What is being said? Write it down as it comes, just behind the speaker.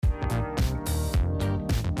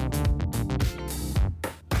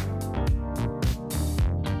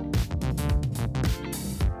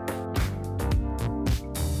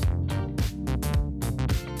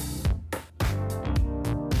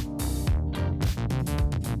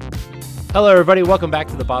Hello, everybody. Welcome back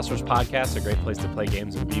to the Boss Rush Podcast, a great place to play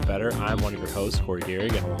games and be better. I'm one of your hosts, Corey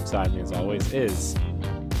Gearig, and alongside me, as always, is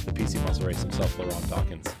the PC Muscle Race himself, LaRon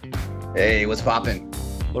Dawkins. Hey, what's poppin'?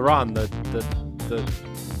 LaRon, the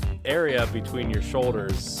area between your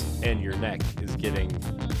shoulders and your neck is getting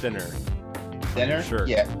thinner. Thinner? Sure.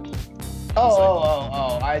 Yeah. Look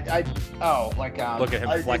at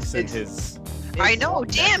him flexing his. I know.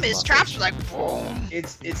 Damn, his traps are like boom.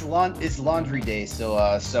 It's laundry day, so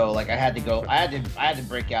like I had to go. I had to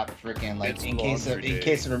break out the freaking like It's in case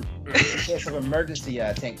of emergency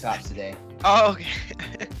tank tops today. Oh, okay.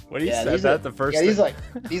 What he Yeah, said these that are- the first. Yeah, thing.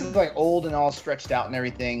 these are like old and all stretched out and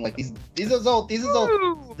everything. Like these are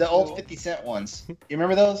the old 50 cent ones. You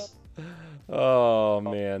remember those? Oh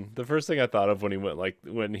man, the first thing I thought of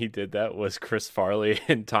when he did that was Chris Farley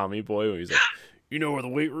and Tommy Boy, when he's like, "You know where the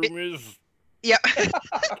weight room is? Yeah.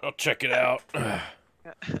 I'll check it out."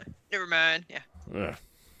 Never mind. Yeah. Ugh.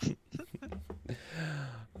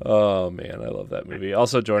 Oh man, I love that movie.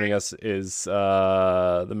 Also joining us is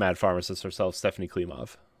the mad pharmacist herself, Stephanie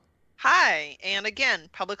Klimov. Hi, and again,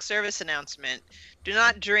 public service announcement: do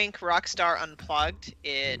not drink Rockstar Unplugged.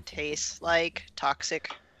 It tastes like toxic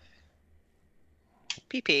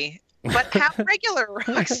pee-pee. But have regular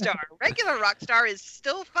Rockstar. Regular Rockstar is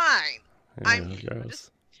still fine.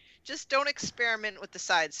 Gross. Just don't experiment with the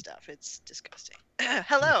side stuff. It's disgusting.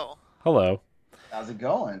 Hello. Hello. How's it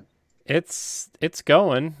going? It's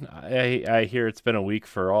going. I hear it's been a week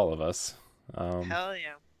for all of us. Hell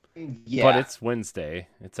yeah. Yeah. But it's Wednesday.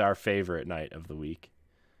 It's our favorite night of the week.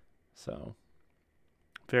 So,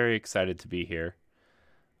 very excited to be here.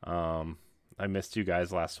 I missed you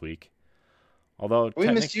guys last week. Although we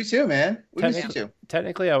missed you too, man. We missed you technically- too.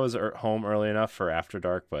 Technically, I was home early enough for After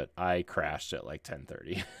Dark, but I crashed at like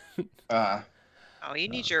 10:30. Oh, you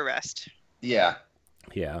need your rest. Yeah.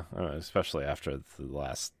 Yeah, especially after the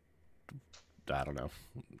last, I don't know.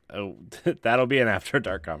 Oh, that'll be an After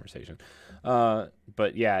Dark conversation.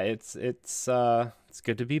 But yeah, it's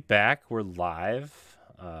good to be back. We're live.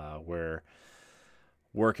 We're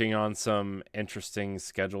working on some interesting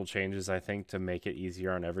schedule changes, I think, to make it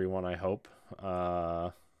easier on everyone, I hope.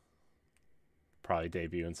 Probably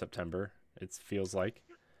debut in September, it feels like.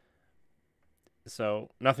 So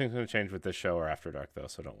nothing's going to change with this show or After Dark, though,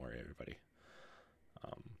 so don't worry, everybody.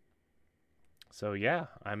 So yeah,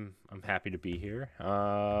 I'm happy to be here.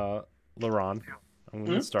 LaRon, I'm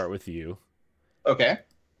going to start with you. Okay.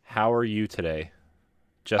 How are you today?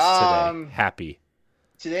 Just today. Happy.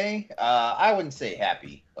 Today, I wouldn't say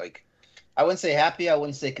happy. Like, I wouldn't say happy. I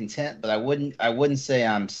wouldn't say content. But I wouldn't say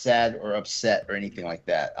I'm sad or upset or anything like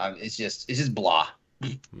that. It's just blah.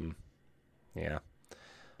 Yeah.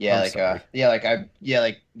 Yeah, I'm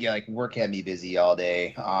like work had me busy all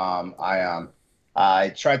day. I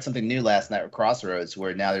tried something new last night with Crossroads,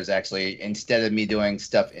 where now there's actually, instead of me doing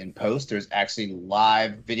stuff in post, there's actually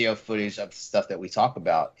live video footage of the stuff that we talk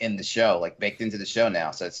about in the show, like baked into the show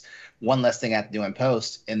now. So it's one less thing I have to do in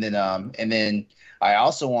post. And then I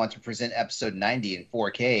also want to present episode 90 in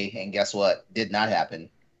 4K, and guess what? Did not happen.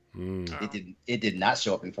 It did not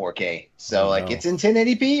show up in 4K. So it's in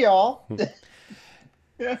 1080p, y'all.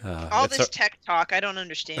 All this tech talk, I don't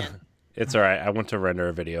understand. It's all right. I went to render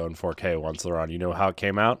a video in 4K once, LaRon. You know how it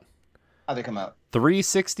came out? How'd it come out?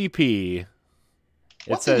 360p.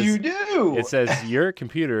 What did you do? It says your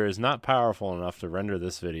computer is not powerful enough to render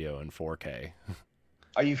this video in 4K.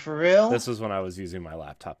 Are you for real? This was when I was using my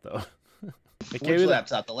laptop, though. Which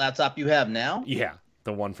laptop? The laptop you have now? Yeah,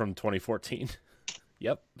 the one from 2014.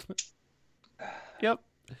 Yep. Yep.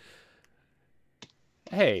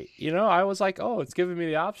 Hey, I was like, oh, it's giving me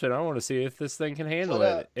the option. I want to see if this thing can handle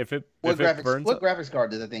it. What graphics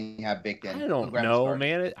card does the thing have baked in? I don't know,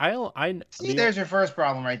 man. See, there's your first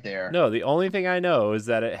problem right there. No, the only thing I know is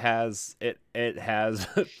that it has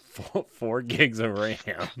 4 gigs of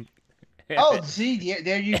RAM. Oh, see,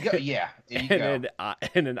 there you go. Yeah, there you go.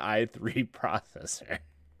 And an i3 processor.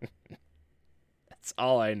 That's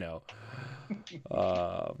all I know.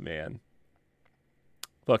 Oh man.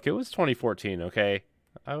 Look, it was 2014. Okay.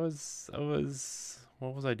 I was.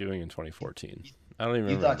 What was I doing in 2014? I don't even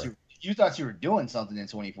remember. You thought you were doing something in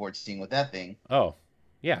 2014 with that thing. Oh,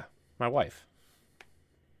 yeah, my wife.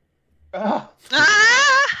 Oh.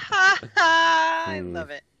 I love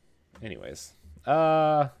it. Anyways,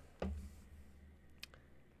 yeah,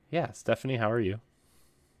 Stephanie, how are you?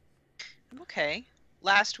 I'm okay.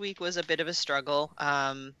 Last week was a bit of a struggle.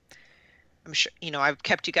 I'm sure I've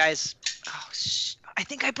kept you guys. I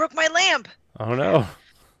think I broke my lamp. Oh no.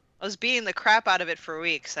 I was beating the crap out of it for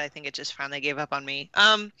weeks. I think it just finally gave up on me.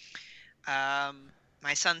 My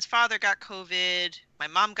son's father got COVID. My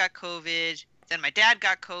mom got COVID. then my dad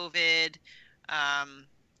got COVID,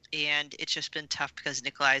 and it's just been tough because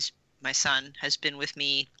Nikolai's, my son, has been with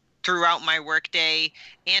me throughout my workday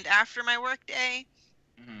and after my workday.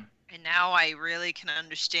 Mhm. And now I really can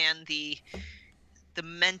understand the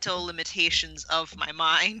mental limitations of my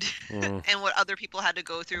mind Mm. and what other people had to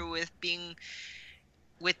go through with being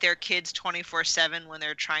with their kids 24/7 when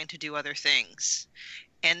they're trying to do other things.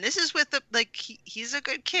 And this is with the like he's a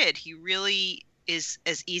good kid. He really is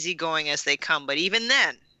as easygoing as they come. But even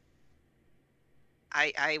then,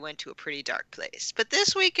 I went to a pretty dark place. But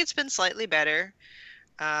this week it's been slightly better.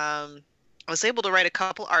 I was able to write a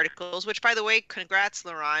couple articles, which, by the way, congrats,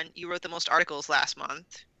 Laurent. You wrote the most articles last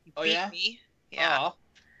month. You Oh, beat yeah? me. Yeah. Oh,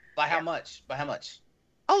 by how Yeah. much? By how much?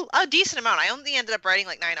 Oh, a decent amount. I only ended up writing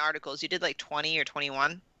like 9 articles. You did like 20 or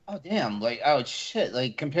 21. Oh, damn. Like, oh, shit.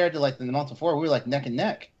 Like, compared to, like, the month before, we were, like, neck and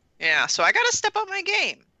neck. Yeah, so I got to step up my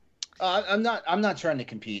game. I'm not trying to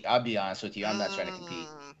compete. I'll be honest with you. I'm not trying to compete.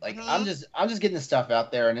 Like, Mhm. I'm just getting the stuff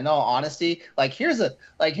out there. And in all honesty, like, here's a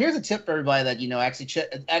tip for everybody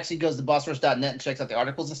that, actually goes to bossrush.net and checks out the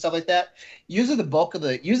articles and stuff like that. Usually the bulk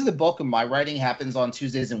of my writing happens on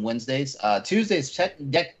Tuesdays and Wednesdays. Tuesdays,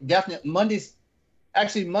 definitely Mondays.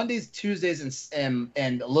 Actually, Mondays, Tuesdays, and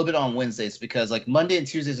a little bit on Wednesdays, because like Monday and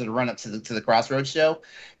Tuesdays are the run up to the Crossroads show,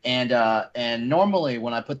 and normally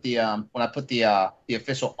when I put the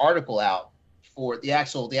official article out for the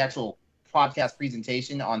actual podcast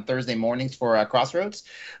presentation on Thursday mornings for Crossroads,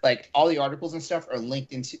 like all the articles and stuff are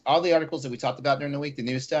linked into all the articles that we talked about during the week. The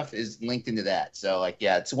new stuff is linked into that. So like,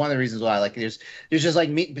 yeah, it's one of the reasons why like there's just like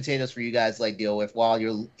meat and potatoes for you guys to like deal with while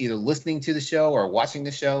you're either listening to the show or watching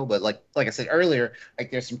the show. But like I said earlier, like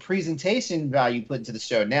there's some presentation value put into the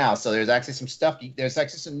show now. So there's actually some stuff. There's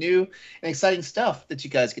actually some new and exciting stuff that you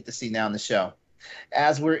guys get to see now in the show,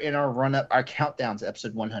 as we're in our countdown to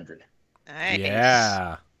episode 100. Nice.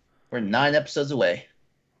 Yeah, We're 9 episodes away.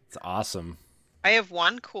 it's awesome. I have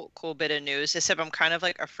one cool bit of news, except I'm kind of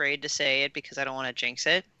like afraid to say it because I don't want to jinx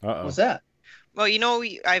it. Uh-oh. What's that? Well,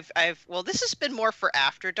 well, this has been more for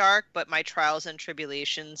after dark, but my trials and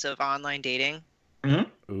tribulations of online dating.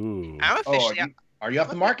 Ooh. I'm Oh, officially, are you off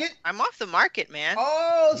the market? I'm off the market, man.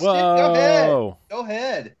 Oh, shit, Whoa. go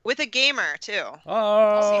ahead. With a gamer too. Oh.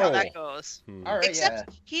 I'll see how that goes. All right, Except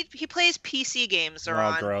he plays PC games,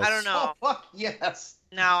 Zoran. gross. I don't know. Oh, fuck yes.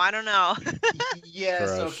 No, I don't know. Yes.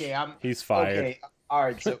 Gross. Okay. He's fired. Okay. All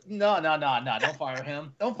right. So no. Don't fire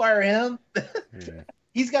him. Don't fire him. Yeah.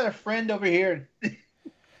 He's got a friend over here.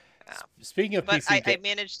 Speaking of But PC, I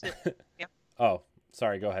managed to. oh,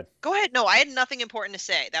 sorry. Go ahead. Go ahead. No, I had nothing important to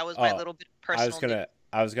say. That was my Oh, little bit of personal.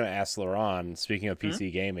 I was gonna ask Laurent. Speaking of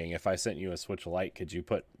PC gaming, if I sent you a Switch Lite, could you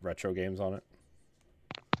put retro games on it?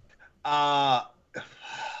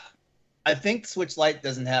 I think Switch Lite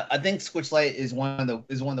doesn't have. I think Switch Lite is one of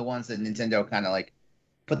the ones that Nintendo kind of like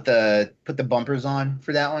put the bumpers on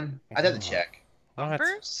for that one. I'd have to check. What?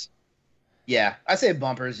 Bumpers? Yeah, I say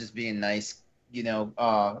bumpers just being nice. You know,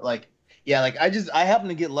 like I happen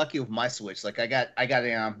to get lucky with my Switch. Like I got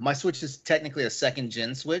a my Switch is technically a second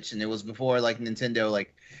gen Switch, and it was before like Nintendo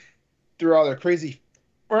like threw all their crazy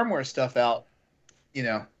firmware stuff out. You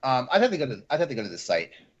know, I'd have to go to the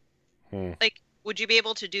site. Like, would you be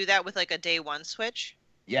able to do that with like a day one Switch?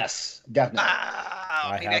 Yes, definitely.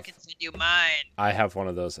 Wow, maybe I can send you mine. I have one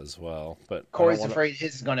of those as well, but Corey's afraid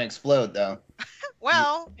his is going to explode though.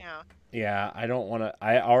 Well, yeah. Yeah, I don't want to.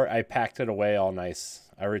 I packed it away all nice.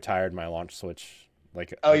 I retired my launch Switch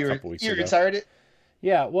like a couple weeks ago. You retired it?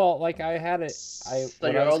 Yeah, well, like I had it. So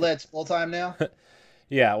your OLED's full time now?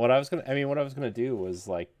 Yeah, what I was gonna do was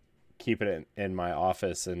like keep it in my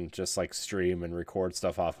office and just like stream and record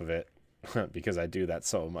stuff off of it because I do that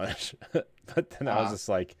so much. But then I was just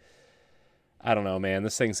like, I don't know, man.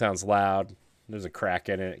 This thing sounds loud. There's a crack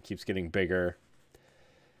in it. It keeps getting bigger.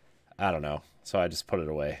 I don't know. So I just put it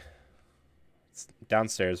away. It's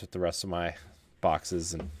downstairs with the rest of my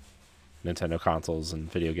boxes and Nintendo consoles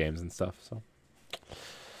and video games and stuff. So,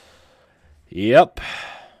 yep.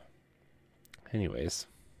 Anyways,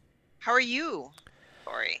 How are you,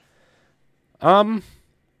 Corey? I'm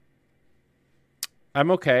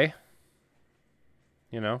okay.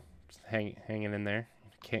 You know, just hanging in there.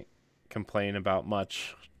 Can't complain about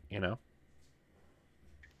much. You know.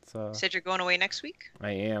 So You said you're going away next week?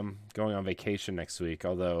 I am going on vacation next week.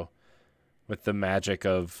 Although, with the magic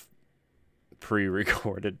of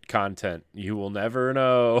pre-recorded content, you will never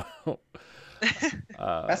know.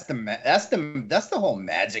 That's the whole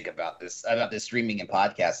magic about this streaming and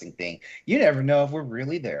podcasting thing. You never know if we're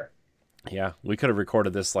really there. Yeah, we could have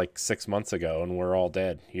recorded this like 6 months ago, and we're all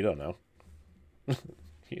dead. You don't know.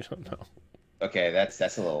 You don't know. Okay, that's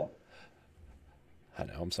a little. I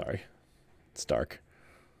know. I'm sorry. It's dark.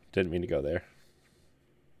 Didn't mean to go there,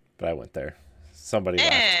 but I went there. Somebody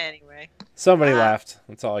laughed. Anyway. Somebody laughed.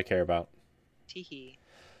 That's all I care about. Teehee.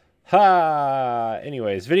 Ha!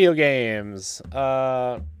 Anyways, video games.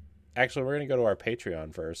 Actually, we're gonna go to our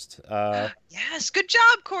Patreon first. Yes, good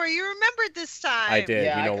job, Corey. You remembered this time. I did.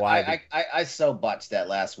 Yeah, you know why? I so botched that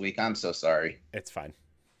last week. I'm so sorry. It's fine.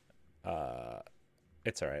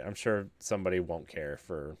 It's all right. I'm sure somebody won't care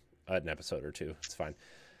for an episode or two. It's fine.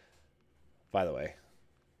 By the way,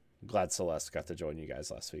 I'm glad Celeste got to join you guys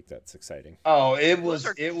last week. That's exciting. Oh, Those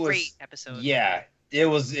are great episodes. Yeah, it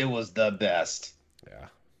was the best. Yeah.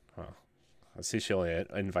 Huh. I see she only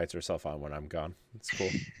invites herself on when I'm gone. It's cool.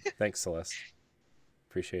 Thanks, Celeste.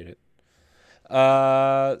 Appreciate it.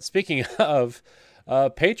 Speaking of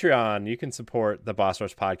Patreon, you can support the Boss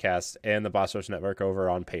Rush podcast and the Boss Rush Network over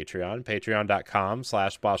on Patreon.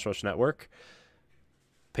 Patreon.com/Boss Rush Network.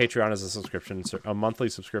 Patreon is a monthly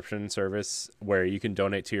subscription service where you can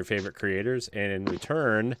donate to your favorite creators and in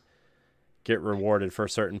return get rewarded for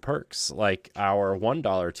certain perks, like our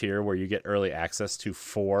 $1 tier where you get early access to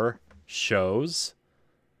 4 shows,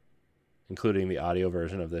 including the audio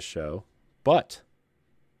version of this show. But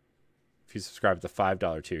if you subscribe to the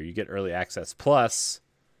 $5 tier, you get early access plus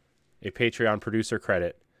a Patreon producer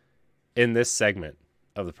credit in this segment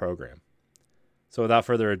of the program. So without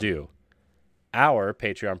further ado, our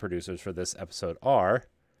Patreon producers for this episode are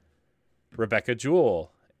Rebecca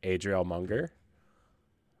Jewell, Adriel Munger,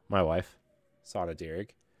 my wife, Sana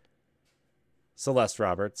Dierig, Celeste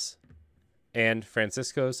Roberts, and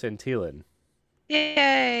Francisco Santillan.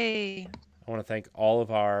 Yay! I want to thank all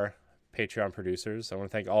of our Patreon producers. I want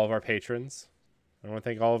to thank all of our patrons. I want to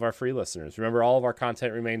thank all of our free listeners. Remember, all of our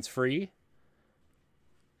content remains free.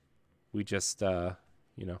 We just, give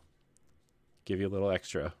you a little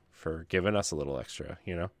extra for giving us a little extra,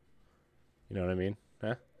 You know what I mean?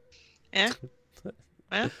 Huh? Yeah.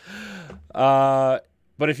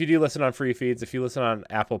 But if you do listen on free feeds, if you listen on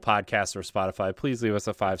Apple Podcasts or Spotify, please leave us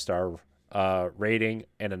a 5-star rating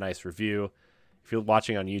and a nice review. If you're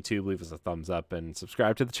watching on YouTube, leave us a thumbs up and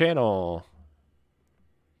subscribe to the channel.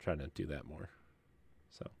 I'm trying to do that more.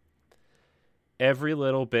 So every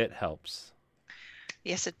little bit helps.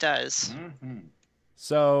 Yes, it does. Mm-hmm.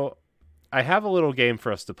 So I have a little game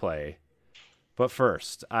for us to play. But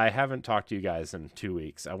first, I haven't talked to you guys in 2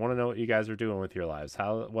 weeks. I want to know what you guys are doing with your lives.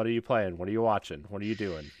 What are you playing? What are you watching? What are you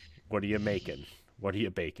doing? What are you making? What are you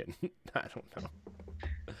baking? I don't know.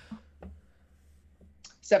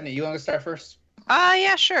 Stephanie, you want to start first?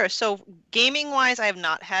 Yeah, sure. So gaming-wise, I have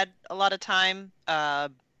not had a lot of time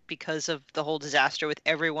because of the whole disaster with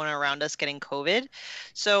everyone around us getting COVID.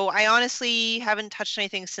 So I honestly haven't touched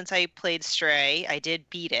anything since I played Stray. I did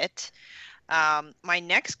beat it. My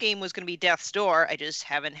next game was going to be Death's Door. I just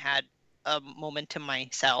haven't had a moment to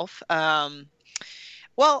myself. I'm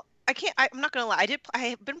not going to lie.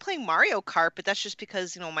 I've been playing Mario Kart, but that's just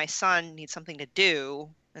because, my son needs something to do.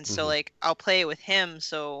 And so, I'll play it with him.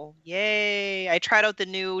 So, yay. I tried out the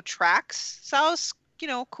new tracks. So I was,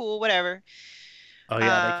 cool, whatever. Oh,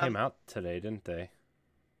 yeah, they came out today, didn't they?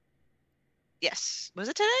 Yes. Was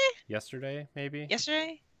it today? Yesterday, maybe?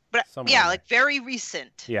 Yesterday? But Somewhere yeah, in like very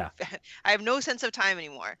recent. Yeah. I have no sense of time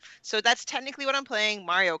anymore. So that's technically what I'm playing,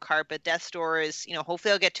 Mario Kart, but Death's Door is,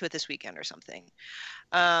 hopefully I'll get to it this weekend or something.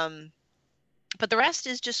 But the rest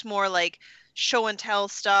is just more like show and tell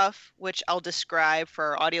stuff, which I'll describe for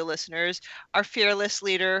our audio listeners. Our fearless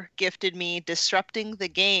leader gifted me Disrupting the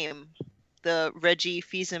Game, the Reggie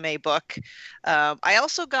Fils-Aimé book. I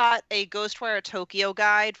also got a Ghostwire Tokyo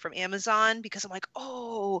guide from Amazon because I'm like,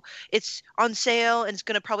 oh, it's on sale and it's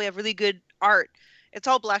going to probably have really good art. It's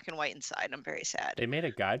all black and white inside. I'm very sad. They made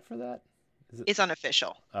a guide for that? It's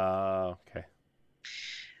unofficial. Okay.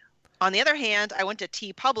 On the other hand, I went to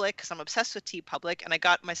TeePublic because I'm obsessed with TeePublic, and I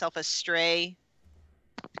got myself a Stray.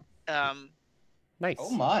 Nice. Oh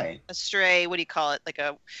my. A Stray, what do you call it? Like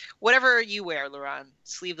a, whatever you wear, Laurent,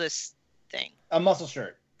 sleeveless thing. A muscle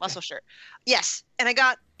shirt. Muscle shirt. Yes. And I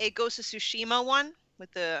got a Ghost of Tsushima one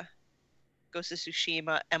with the Ghost of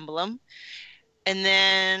Tsushima emblem. And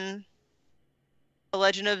then a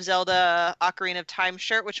Legend of Zelda Ocarina of Time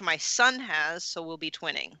shirt, which my son has, so we'll be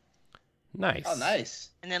twinning. Nice. Oh,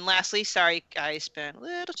 nice. And then lastly, sorry, I spent a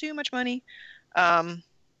little too much money.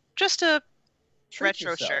 Just a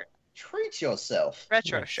retro shirt. Treat yourself.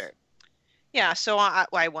 Retro shirt. Yeah, so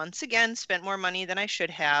I once again spent more money than I should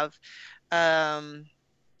have. And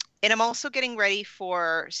I'm also getting ready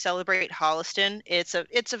for Celebrate Holliston. It's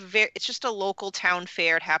just a local town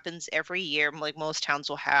fair. It happens every year, like most towns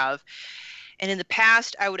will have. And in the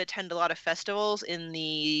past, I would attend a lot of festivals in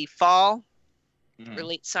the fall. or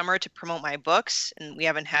late summer to promote my books, and we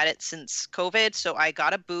haven't had it since COVID. So I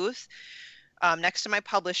got a booth next to my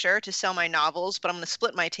publisher to sell my novels, but I'm going to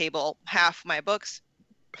split my table, half my books,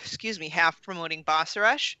 half promoting Boss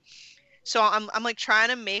Rush. So I'm like trying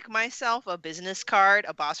to make myself a business card,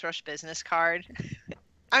 a Boss Rush business card.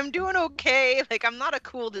 I'm doing okay. Like, I'm not a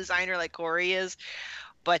cool designer like Corey is,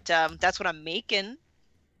 but that's what I'm making.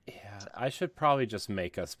 Yeah, I should probably just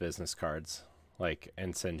make us business cards, like,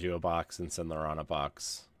 and send you a box and send Laurent a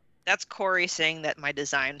box. That's Corey saying that my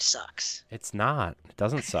design sucks. It's not. It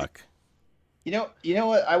doesn't suck. You know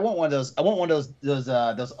what? I want one of those. I want one of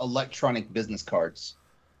those electronic business cards.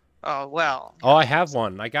 Oh, well. Oh, I have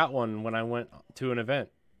one. I got one when I went to an event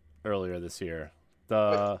earlier this year.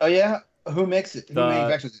 Oh yeah, who makes it? Who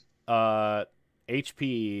manufactures it?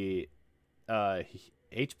 HP.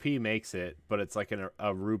 HP makes it, but it's like an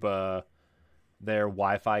Aruba. Their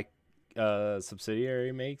Wi-Fi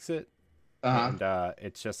subsidiary makes it, and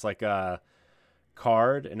it's just like a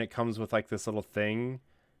card, and it comes with like this little thing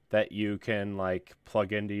that you can like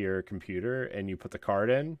plug into your computer, and you put the card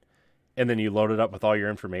in, and then you load it up with all your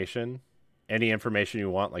information, any information you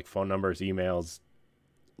want, like phone numbers, emails,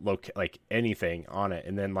 like anything on it,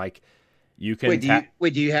 and then like you can. Wait,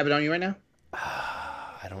 do you have it on you right now?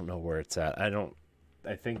 I don't know where it's at.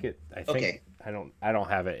 I think okay. I don't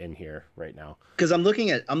have it in here right now. Because I'm looking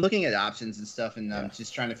at options and stuff, and I'm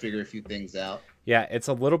just trying to figure a few things out. Yeah, it's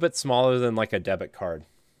a little bit smaller than like a debit card.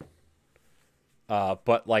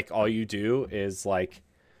 But like all you do is like,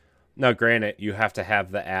 now granted you have to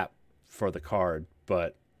have the app for the card,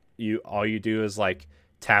 but all you do is like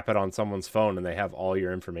tap it on someone's phone and they have all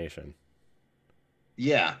your information.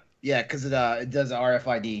 Yeah, because it does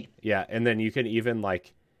RFID. Yeah, and then you can even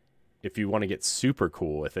like, if you want to get super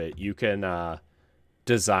cool with it, you can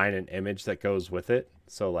design an image that goes with it.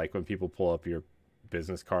 So like when people pull up your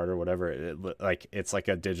business card or whatever, it's like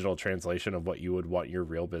a digital translation of what you would want your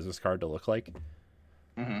real business card to look like.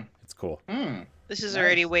 Mm-hmm. It's cool. This is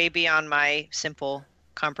already way beyond my simple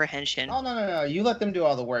comprehension. Oh no! You let them do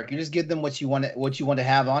all the work. You just give them what you want to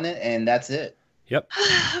have on it, and that's it. Yep.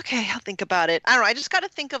 Okay, I'll think about it. I don't know. I just got to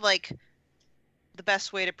think of like the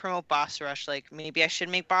best way to promote Boss Rush. Like maybe I should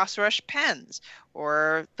make Boss Rush pens,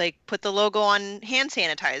 or like put the logo on hand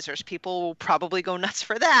sanitizers. People will probably go nuts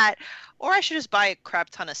for that. Or I should just buy a crap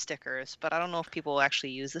ton of stickers. But I don't know if people will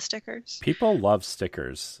actually use the stickers. People love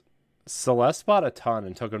stickers. Celeste bought a ton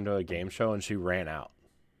and took them to a game show, and she ran out.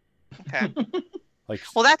 Okay. Like,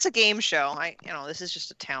 well, that's a game show. This is just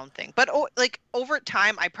a town thing. But like over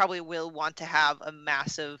time, I probably will want to have a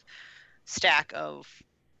massive stack of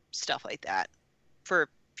stuff like that for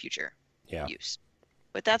future use.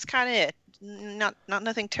 But that's kind of it. Not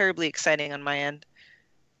nothing terribly exciting on my end.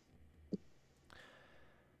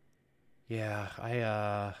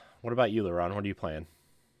 Yeah, what about you, Laurent? What are you playing?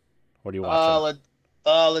 What are you watching?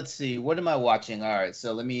 Let's see. What am I watching? All right,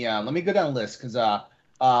 so let me go down the list because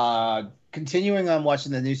continuing on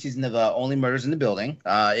watching the new season of Only Murders in the Building.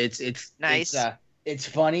 It's nice. It's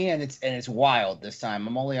funny and it's wild this time.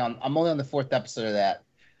 I'm only on the 4th episode of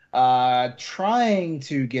that. Trying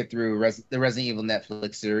to get through the Resident Evil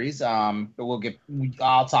Netflix series. But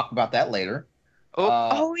I'll talk about that later.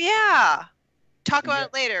 Oh yeah. Talk about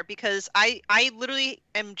it later because I literally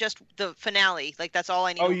am just the finale. Like that's all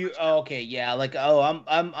I need. Okay, yeah. Like I'm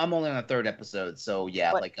only on the 3rd episode, so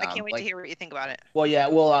yeah. But I can't wait to hear what you think about it. Well, yeah.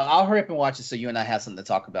 Well, I'll hurry up and watch it so you and I have something to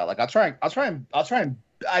talk about. Like I'll try and.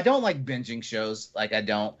 I don't like binging shows, like I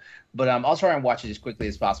don't, but I'll try and watch it as quickly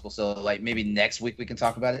as possible. So like maybe next week we can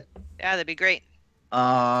talk about it. Yeah, that'd be great.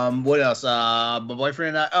 What else? My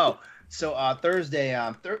boyfriend and I. So Thursday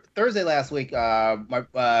last week, me and my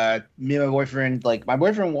boyfriend, my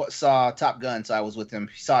boyfriend saw Top Gun, so I was with him.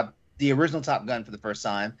 He saw the original Top Gun for the first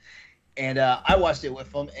time, and I watched it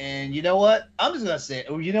with him. And you know what? I'm just gonna say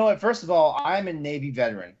it. You know what? First of all, I'm a Navy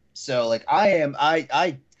veteran, so like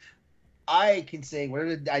I can say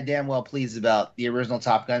whatever I damn well please about the original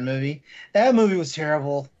Top Gun movie. That movie was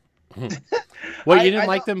terrible. Well, you didn't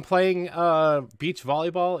like them playing beach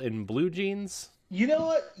volleyball in blue jeans? You know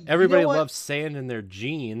what? Everybody loves sand in their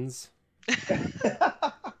jeans.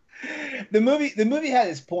 The movie had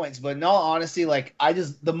its points, but in all honesty,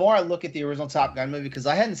 the more I look at the original Top Gun movie, because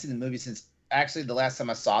I hadn't seen the movie since actually the last time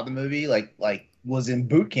I saw the movie, was in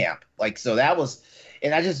boot camp. So that was,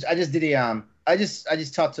 and I just did I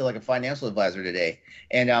just talked to a financial advisor today,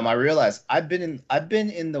 and I realized I've been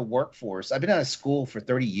in the workforce. I've been out of school for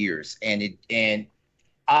 30 years, and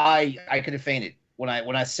I could have fainted when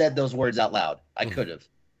I said those words out loud. I could have.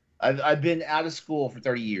 I've been out of school for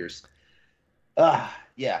 30 years. Yeah,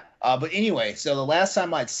 Yeah. But anyway, so the last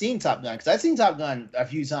time I'd seen Top Gun, because I'd seen Top Gun a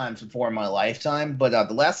few times before in my lifetime, but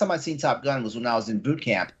the last time I'd seen Top Gun was when I was in boot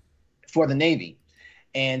camp for the Navy.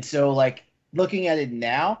 And so, like, looking at it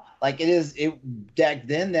now, like back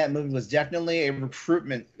then, that movie was definitely a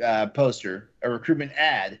recruitment poster, a recruitment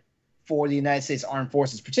ad for the United States Armed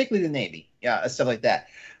Forces, particularly the Navy, yeah, stuff like that.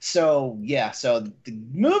 So yeah, so the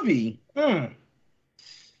movie.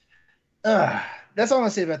 Uh, that's all I'm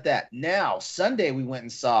gonna say about that. Now, Sunday we went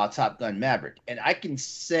and saw Top Gun Maverick, and I can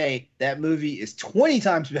say that movie is 20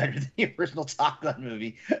 times better than the original Top Gun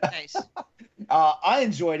movie. Nice. I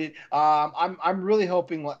enjoyed it. I'm really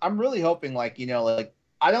hoping. Like like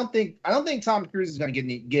I don't think Tom Cruise is going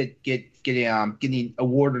to get any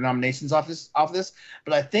award or nominations off this.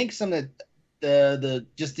 But I think some of the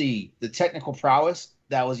technical prowess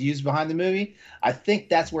that was used behind the movie, I think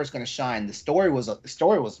that's where it's going to shine. The story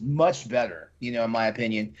was much better, in my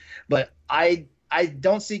opinion. But I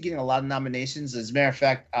don't see it getting a lot of nominations. As a matter of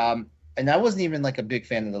fact, and I wasn't even like a big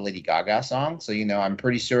fan of the Lady Gaga song, so I'm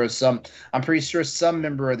pretty sure some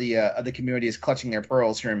member of the community is clutching their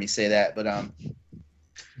pearls hearing me say that. But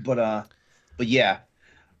yeah,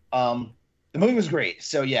 the movie was great.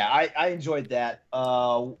 So yeah, I enjoyed that.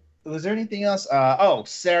 Was there anything else?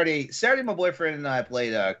 Saturday, my boyfriend and I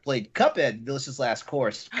played Cuphead, Delicious Last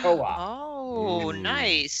Course co-op. Oh,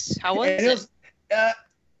 nice. How was And it? it was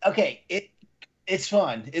okay. It's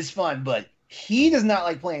fun. It's fun, but he does not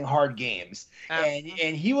like playing hard games, and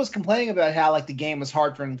he was complaining about how like the game was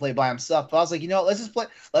hard for him to play by himself. But I was like, let's just play.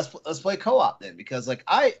 Let's play co-op then, because like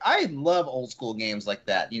I love old school games like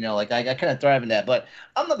that. Like I kind of thrive in that. But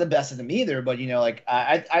I'm not the best at them either. But like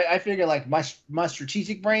I figure like my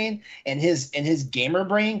strategic brain and his gamer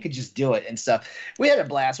brain could just do it and stuff. We had a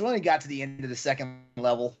blast. We only got to the end of the second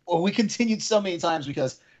level. Well, we continued so many times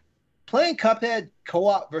because playing Cuphead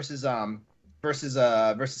co-op versus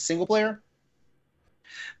single player.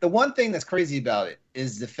 The one thing that's crazy about it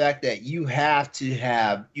is the fact that you have to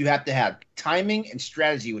have timing and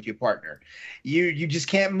strategy with your partner. You just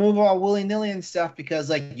can't move all willy nilly and stuff, because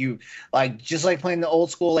just like playing the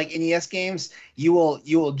old school like NES games, you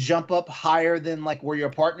will jump up higher than like where your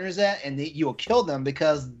partner is at, and you will kill them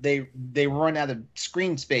because they run out of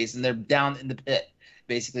screen space and they're down in the pit,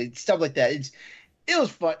 basically stuff like that. It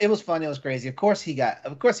was fun. It was fun. It was crazy. Of course he got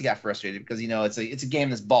frustrated because it's a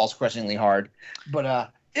game that's balls crushingly hard,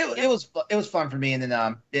 but it was fun for me. And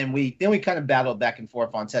then we kind of battled back and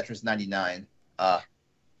forth on Tetris 99. I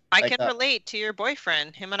can relate to your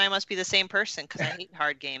boyfriend. Him and I must be the same person because I hate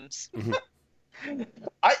hard games.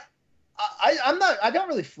 I don't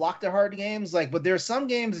really flock to hard games, but there are some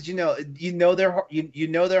games that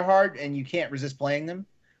they're hard and you can't resist playing them.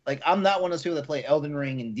 Like, I'm not one of those people that play Elden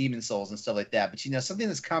Ring and Demon Souls and stuff like that. But something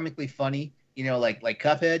that's comically funny, like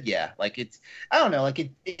Cuphead, yeah. Like I don't know, like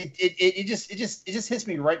it just hits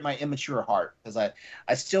me right in my immature heart, because I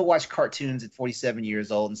still watch cartoons at 47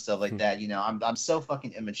 years old and stuff like that. I'm so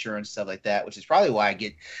fucking immature and stuff like that, which is probably why I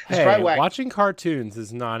get. Watching cartoons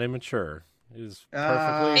is not immature. It is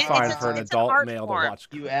perfectly fine for an adult male to watch.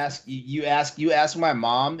 You ask my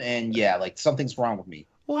mom, and yeah, like something's wrong with me.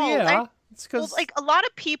 Well, yeah. It's because like a lot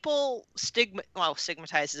of people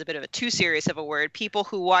stigmatize is a bit of a too serious of a word. People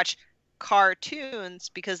who watch cartoons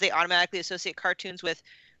because they automatically associate cartoons with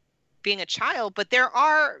being a child, but there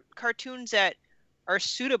are cartoons that are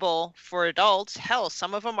suitable for adults. Hell,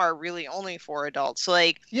 some of them are really only for adults. So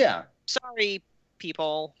yeah, sorry,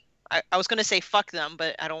 people. I was going to say fuck them,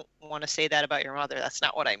 but I don't want to say that about your mother. That's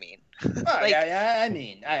not what I mean. I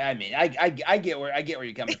get where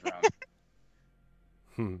you're coming from.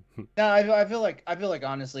 No, I feel like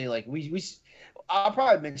honestly, like I'll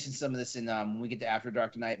probably mention some of this in when we get to After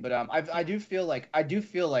Dark tonight. But I do feel like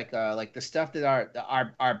the stuff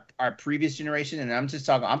that our previous generation, and I'm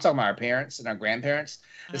talking about our parents and our grandparents,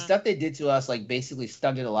 the stuff they did to us, like, basically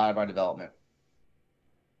stunted a lot of our development.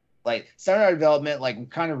 Like, stunted our development,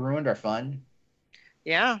 like, kind of ruined our fun.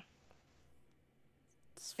 Yeah.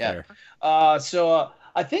 Fair.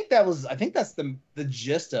 I think that's the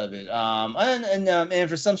gist of it. And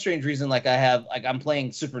for some strange reason, like, I'm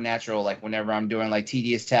playing Supernatural, like, whenever I'm doing like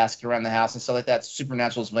tedious tasks around the house and stuff like that.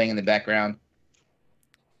 Supernatural is playing in the background.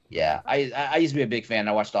 Yeah, I used to be a big fan.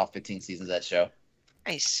 I watched all 15 seasons of that show.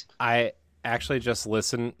 Nice. I actually just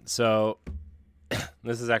listened. So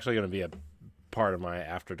this is actually going to be a part of my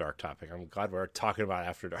After Dark topic. I'm glad we're talking about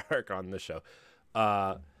After Dark on this show.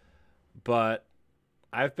 But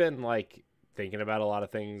I've been like thinking about a lot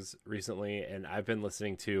of things recently, and I've been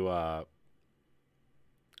listening to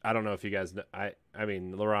I don't know if you guys know, I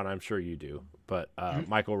mean, Laurent, I'm sure you do, but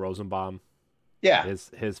Michael Rosenbaum, yeah,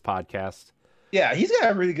 his podcast. Yeah, he's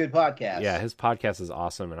got a really good podcast. Yeah, his podcast is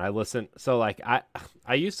awesome, and I listen. So like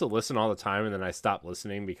I used to listen all the time, and then I stopped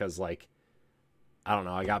listening because like I don't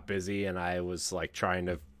know, I got busy and I was like trying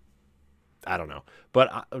to I don't know.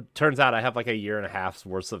 But turns out I have like a year and a half's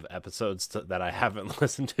worth of episodes that I haven't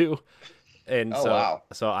listened to, and Oh so wow.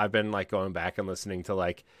 so I've been like going back and listening to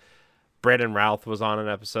like Brandon Routh was on an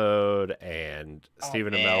episode, and Oh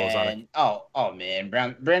Stephen Amell was on a. man. Oh man.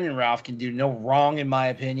 Brandon Ralph can do no wrong in my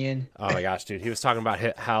opinion. Oh my gosh, dude, he was talking about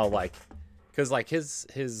how like, because like his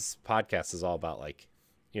podcast is all about like,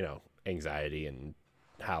 you know, anxiety and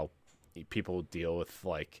how people deal with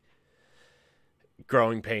like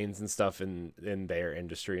growing pains and stuff in their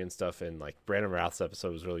industry and stuff. And like Brandon Routh's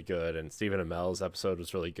episode was really good, and Stephen Amell's episode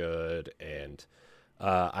was really good, and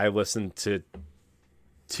I listened to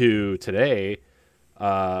today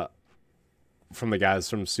from the guys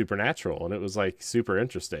from Supernatural, and it was like super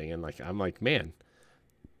interesting. And like I'm like, man,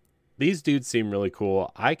 these dudes seem really cool.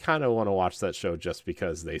 I kind of want to watch that show just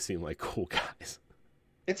because they seem like cool guys.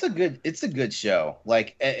 It's a good show.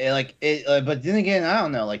 But then again, I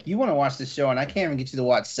don't know. Like, you want to watch this show, and I can't even get you to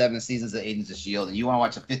watch 7 seasons of Agents of Shield, and you want to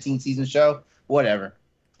watch a 15-season show? Whatever.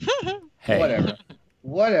 Hey,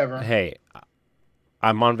 Whatever. hey,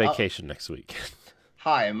 I'm on vacation next week.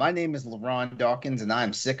 Hi, my name is LeRon Dawkins, and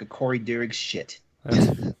I'm sick of Corey Dierig's shit.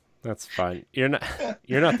 That's fine. You're not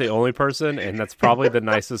the only person, and that's probably the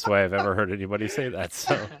nicest way I've ever heard anybody say that.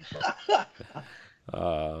 So,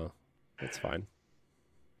 that's fine.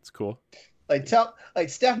 It's cool.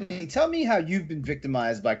 Stephanie, tell me how you've been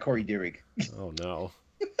victimized by Corey Dierig. Oh no.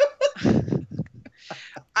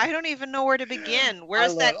 I don't even know where to begin.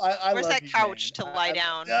 Where's that couch to lie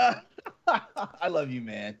down? I love you,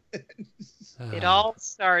 man. It all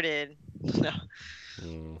started. No.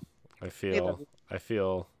 I feel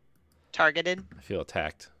Targeted. I feel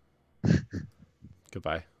attacked.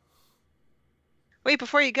 Goodbye. Wait,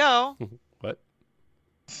 before you go, What?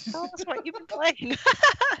 tell us what you've been playing.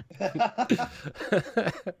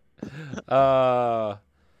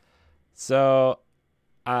 So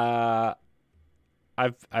I've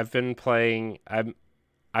been playing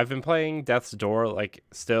I've been playing Death's Door. Like,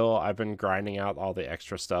 still I've been grinding out all the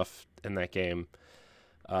extra stuff in that game,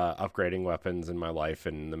 upgrading weapons in my life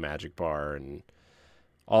and the magic bar and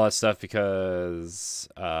all that stuff because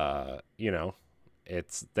you know,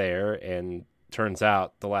 it's there, and turns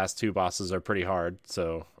out the last two bosses are pretty hard,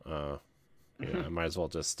 so I might as well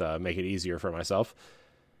just make it easier for myself.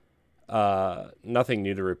 Nothing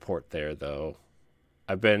new to report there, though.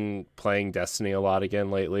 I've been playing Destiny a lot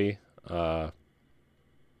again lately. I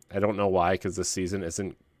don't know why, because this season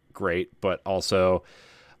isn't great, but also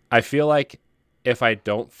I feel like if I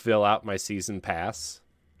don't fill out my season pass,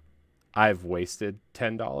 I've wasted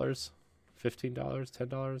 $10, $15,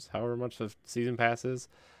 $10, however much the season pass is.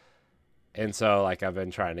 And so, like, I've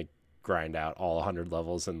been trying to grind out all 100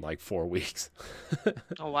 levels in like 4 weeks.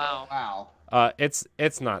 Oh wow. Wow. It's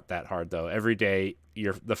not that hard though. Every day,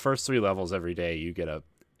 the first 3 levels every day you get a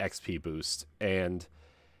XP boost, and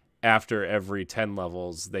after every 10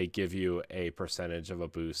 levels they give you a percentage of a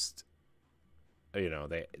boost. You know,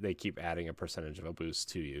 they keep adding a percentage of a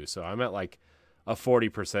boost to you. So I'm at like a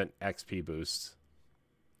 40% XP boost.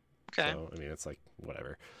 Okay. So I mean, it's like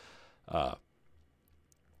whatever.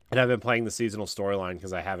 And I've been playing the seasonal storyline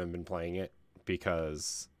because I haven't been playing it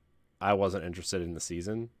because I wasn't interested in the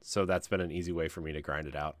season. So that's been an easy way for me to grind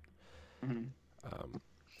it out. Mm-hmm.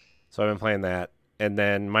 So I've been playing that. And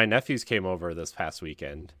then my nephews came over this past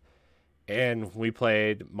weekend, and we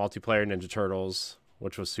played multiplayer Ninja Turtles,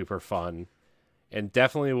 which was super fun. And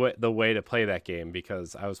definitely the way to play that game,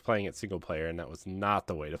 because I was playing it single player, and that was not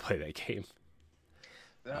the way to play that game.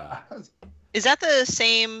 Is that the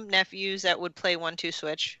same nephews that would play 1-2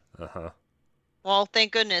 Switch? Uh-huh. Well,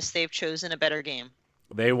 thank goodness they've chosen a better game.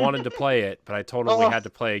 They wanted to play it, but I told them we had to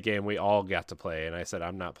play a game we all got to play, and I said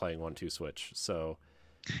I'm not playing 1-2 Switch. So,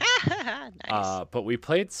 Nice. but we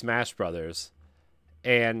played Smash Brothers,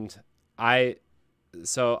 and this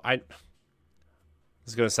is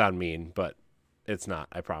gonna sound mean, but it's not.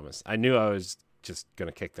 I promise. I knew I was just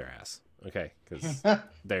gonna kick their ass. Okay, because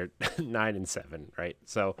they're 9 and 7, right?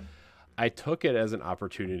 So I took it as an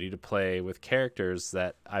opportunity to play with characters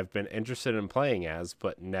that I've been interested in playing as,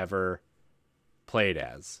 but never played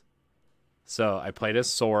as. So I played as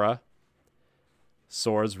Sora.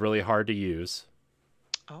 Sora's really hard to use.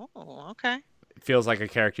 Oh, okay. It feels like a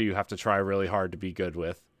character you have to try really hard to be good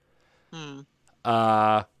with.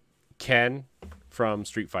 Ken from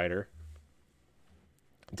Street Fighter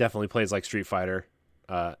definitely plays like Street Fighter.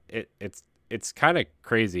 It's kind of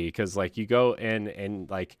crazy because like you go in and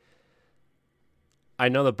like I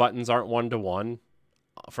know the buttons aren't 1-to-1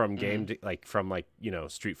 from game to, like from like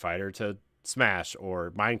Street Fighter to Smash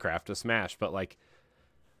or Minecraft to Smash, but like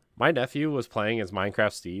my nephew was playing as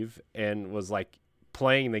Minecraft Steve and was like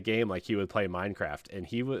playing the game like he would play Minecraft, and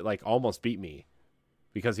he would like almost beat me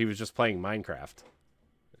because he was just playing Minecraft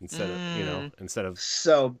instead of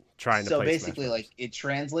So trying to play basically, Smash like it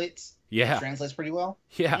translates. Yeah. It translates pretty well.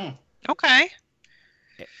 Yeah. Okay.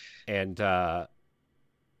 And yeah,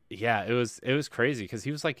 it was crazy because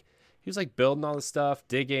he was like building all this stuff,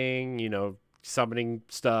 digging, summoning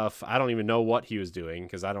stuff. I don't even know what he was doing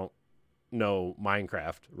because I don't know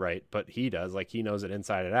Minecraft, right? But he does. Like, he knows it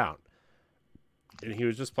inside and out. And he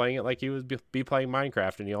was just playing it like he would be playing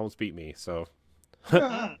Minecraft, and he almost beat me. So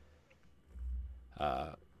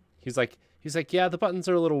he's like, yeah, the buttons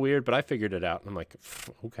are a little weird, but I figured it out. And I'm like,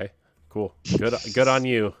 okay, cool, good on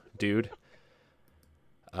you, dude.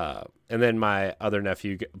 And then my other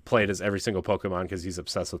nephew played as every single Pokemon because he's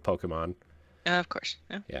obsessed with Pokemon. Of course.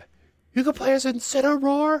 Yeah. You can play as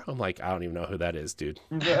Incineroar? I'm like, I don't even know who that is, dude.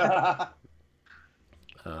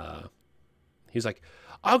 He's like,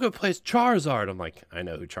 I'll go play as Charizard. I'm like, I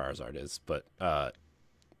know who Charizard is, but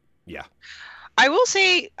yeah. I will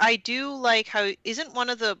say I do like how isn't one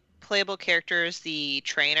of the playable characters the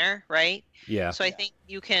trainer, right? Yeah. So I think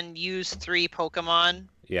you can use 3 Pokemon,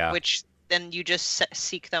 Yeah. which then you just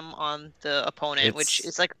seek them on the opponent, which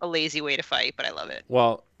is like a lazy way to fight, but I love it.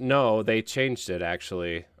 Well, no, they changed it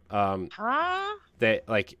actually. Huh? They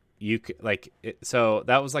like so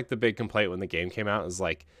that was like the big complaint when the game came out, is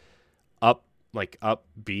like up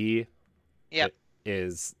B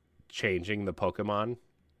is changing the Pokemon.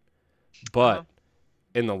 But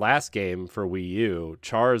in the last game for Wii U,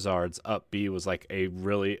 Charizard's up B was like a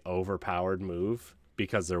really overpowered move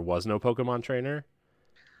because there was no Pokemon trainer.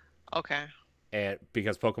 Okay. And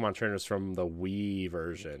because Pokemon Trainer's from the Wii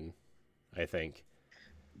version, I think.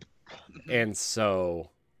 And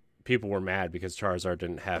so people were mad because Charizard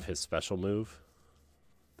didn't have his special move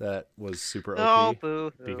that was super OP.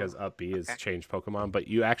 Boo. Because up B is changed Pokemon, but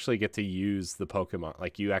you actually get to use the Pokemon.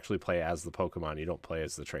 Like, you actually play as the Pokemon. You don't play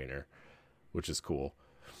as the trainer, which is cool.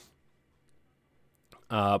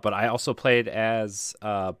 But I also played as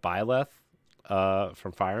Byleth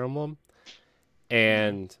from Fire Emblem.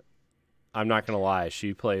 And I'm not going to lie,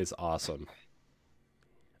 she plays awesome.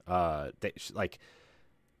 It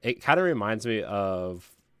kind of reminds me of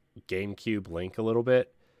GameCube Link a little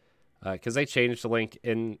bit. Because they changed Link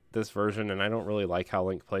in this version, and I don't really like how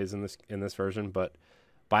Link plays in this version. But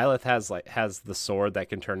Byleth has the sword that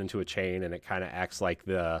can turn into a chain, and it kind of acts like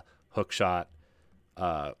the hook shot.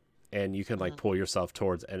 And you can like pull yourself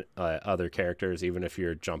towards other characters, even if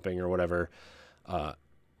you're jumping or whatever.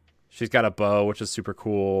 She's got a bow, which is super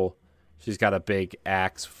cool. She's got a big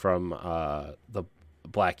axe from the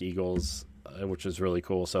Black Eagles, which is really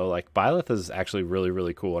cool. So like Byleth is actually really,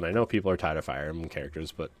 really cool. And I know people are tired of Fire Emblem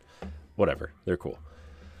characters, but whatever, they're cool.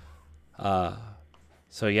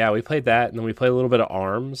 So yeah, we played that, and then we played a little bit of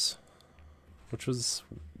ARMS, which was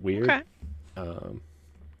weird.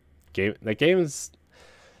 Okay.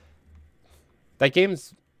 That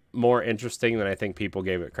game's more interesting than I think people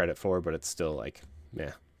gave it credit for, but it's still like,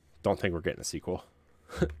 meh. Don't think we're getting a sequel.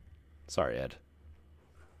 Sorry, Ed.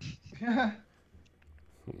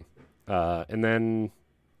 And then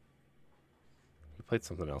we played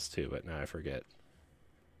something else too, but now I forget.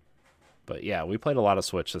 But yeah, we played a lot of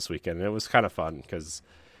Switch this weekend, and it was kind of fun because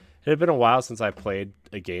it had been a while since I played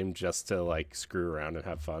a game just to like screw around and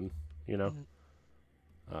have fun, you know?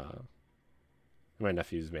 My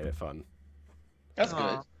nephews made it fun. That's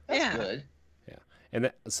good. That's good. Yeah.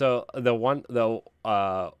 And so the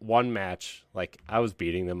one match, like I was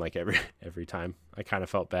beating them like every time. I kind of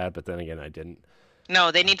felt bad, but then again I didn't.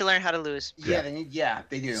 No, they need to learn how to lose. Yeah,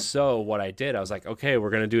 they do. So what I did, I was like, okay,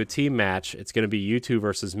 we're going to do a team match. It's going to be you two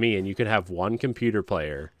versus me, and you can have one computer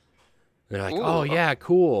player. And they're like, oh, yeah,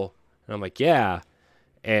 cool. And I'm like, yeah.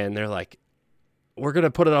 And they're like, we're going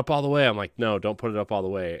to put it up all the way. I'm like, no, don't put it up all the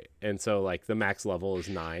way. And so, like, the max level is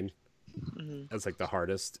 9. That's, like, the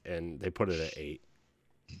hardest, and they put it at 8.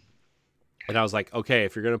 And I was like, okay,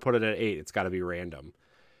 if you're going to put it at 8, it's got to be random.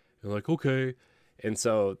 And they're like, okay. And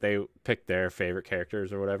so they picked their favorite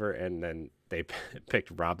characters or whatever, and then they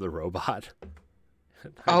picked Rob the Robot.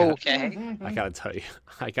 Okay. I gotta tell you,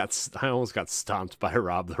 I almost got stomped by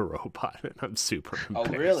Rob the Robot, and I'm super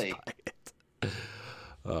embarrassed really? by it.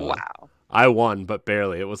 Wow. I won, but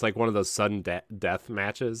barely. It was like one of those sudden death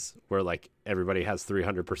matches where like everybody has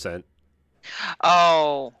 300%.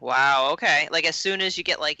 Oh, wow. Okay. Like as soon as you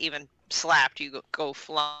get like even slapped, you go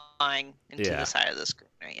flying into the side of the screen.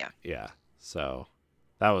 Right? Yeah. Yeah. So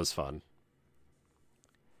that was fun.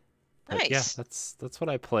 But Nice. yeah, that's what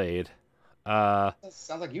I played.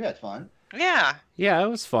 Sounds like you had fun. Yeah. Yeah, it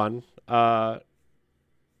was fun.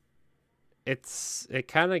 It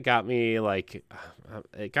kind of got me like,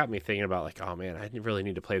 it got me thinking about like, oh man, I really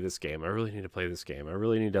need to play this game. I really need to play this game. I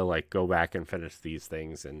really need to like go back and finish these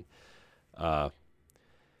things. And I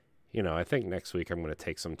think next week I'm going to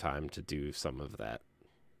take some time to do some of that.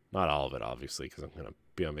 Not all of it, obviously, because I'm going to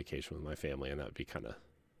be on vacation with my family, and that would be kind of,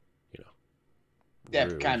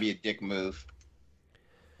 That rude. kind of be a dick move.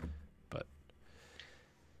 But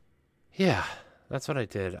yeah, that's what I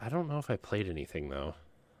did. I don't know if I played anything though,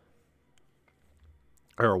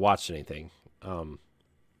 or watched anything. I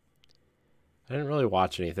didn't really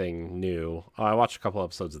watch anything new. Oh, I watched a couple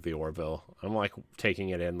episodes of The Orville. I'm like taking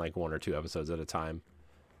it in like 1 or 2 episodes at a time.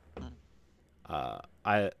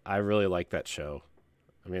 I really like that show.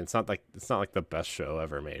 I mean, it's not like the best show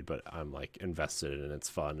ever made, but I'm like invested in it. It's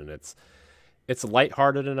fun and it's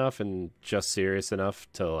lighthearted enough and just serious enough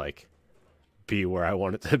to like be where I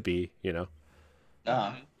want it to be,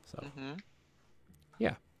 Uh, So Mm-hmm.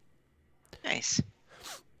 yeah. Nice.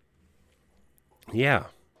 Yeah.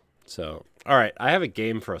 So, all right, I have a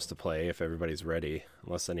game for us to play if everybody's ready.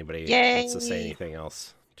 Unless anybody wants to say Yay. anything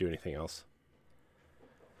else, do anything else.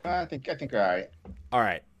 I think we're all right. All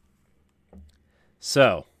right.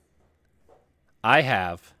 So, I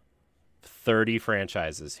have 30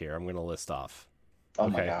 franchises here. I'm going to list off. Oh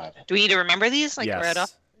my Okay. god. Do we need to remember these? Like yes. right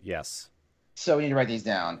off? Yes. So we need to write these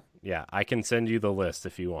down. Yeah, I can send you the list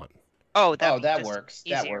if you want. Oh, That just works.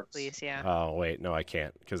 Easier, That works. please. Yeah. Oh, wait, no, I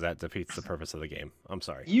can't because that defeats the purpose of the game. I'm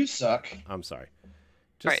sorry. You suck. I'm sorry. All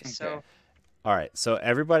right. okay. So All right, so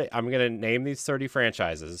everybody, I'm going to name these 30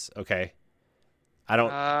 franchises, okay? I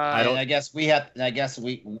don't And I guess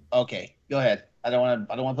we. Okay, go ahead. I don't want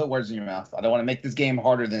to put words in your mouth. I don't want to make this game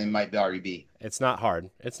harder than it might already be. It's not hard.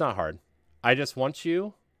 It's not hard. I just want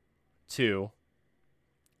you to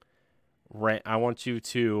I want you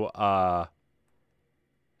to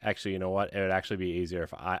actually, you know what? It would actually be easier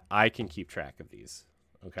if I can keep track of these.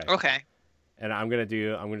 Okay. okay. And I'm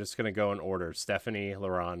just going to go in order. Stephanie,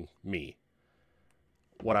 Laron, me.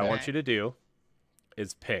 What I want Okay. you to do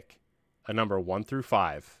is pick a number 1 through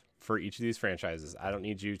 5 for each of these franchises. I don't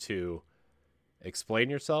need you to explain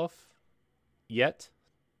yourself yet.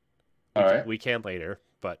 All right. We can later,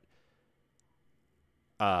 but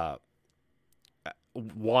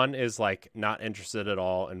 1 is like not interested at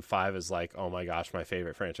all, and 5 is like, oh my gosh, my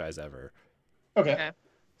favorite franchise ever. Okay.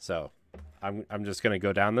 So I'm just gonna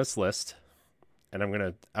go down this list, and I'm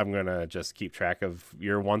gonna just keep track of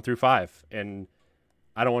your 1 through 5, and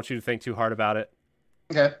I don't want you to think too hard about it.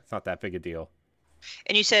 Okay. It's not that big a deal.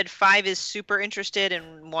 And you said 5 is super interested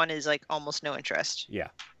and 1 is like almost no interest. Yeah.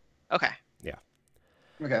 Okay.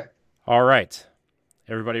 Okay. All right.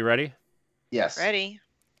 Everybody ready? Yes. Ready?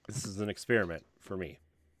 This is an experiment for me.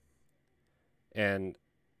 And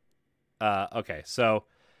okay, so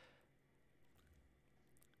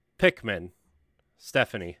Pikmin,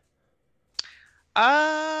 Stephanie.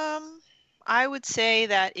 I would say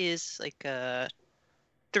that is like a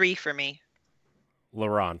 3 for me.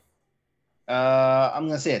 Laron. I'm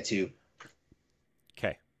gonna say a 2.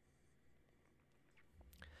 Okay.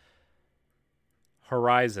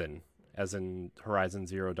 Horizon, as in Horizon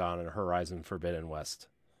Zero Dawn and Horizon Forbidden West.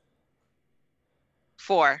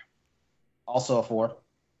 4. Also a 4.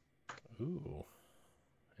 Ooh,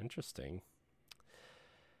 interesting.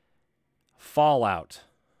 Fallout.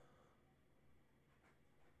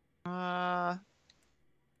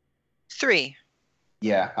 3.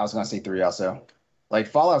 Yeah, I was gonna say 3 also. Like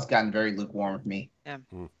Fallout's gotten very lukewarm with me.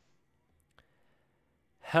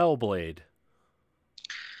 Hellblade.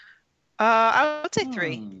 I would say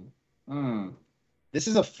 3. This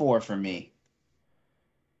is a 4 for me.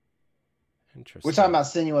 Interesting. We're talking about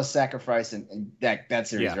Senua's Sacrifice and that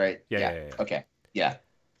series, Yeah. right? Yeah. Okay. Yeah.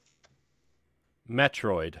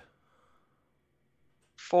 Metroid.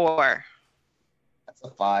 4. That's a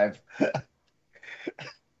 5.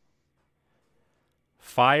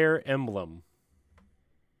 Fire Emblem.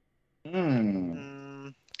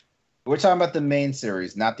 Mm, We're talking about the main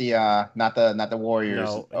series, not the Warriors.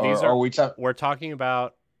 No, or, these are. or we talk. We're talking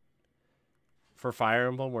about for Fire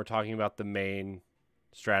Emblem. We're talking about the main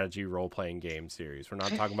strategy role-playing game series. We're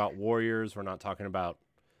not talking about Warriors. We're not talking about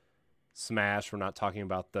Smash. We're not talking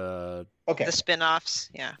about the Okay. the spin-offs.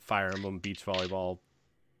 Yeah. Fire Emblem Beach Volleyball,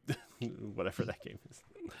 whatever that game is.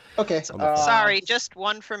 Okay. On the- Sorry, just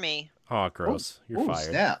 1 for me. Oh, gross! You're fired.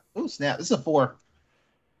 Snap. Ooh, snap. This is a 4.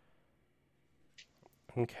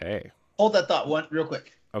 Okay. Hold that thought one real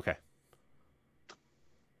quick. Okay.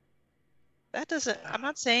 That doesn't. I'm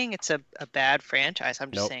not saying it's a bad franchise.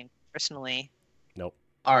 I'm just Nope. saying personally. Nope.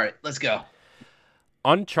 All right, let's go.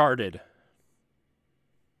 Uncharted.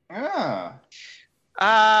 Ah,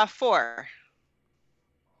 4.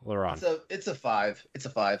 Laron. it's a 5. It's a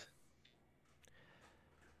 5.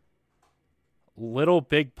 Little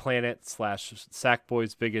Big Planet /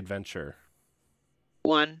 Sackboy's Big Adventure.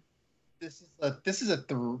 1. This is a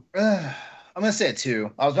I'm gonna say a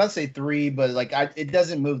 2. I was about to say 3, but like it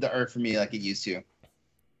doesn't move the earth for me like it used to.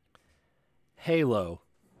 Halo.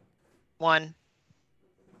 1.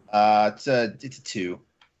 It's a 2.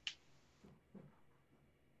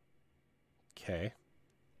 Okay.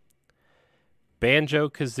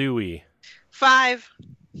 Banjo-Kazooie. 5.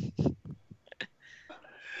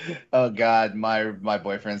 Oh God, my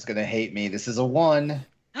boyfriend's gonna hate me. This is a 1.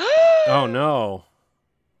 Oh no.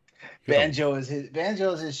 Banjo is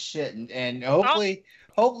his shit, and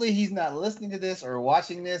hopefully he's not listening to this or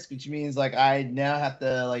watching this, which means like I now have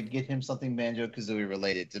to like get him something Banjo-Kazooie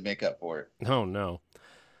related to make up for it. Oh no.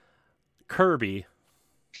 Kirby.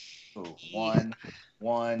 Ooh, 1.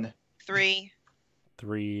 3.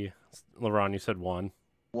 3. Laron, you said 1.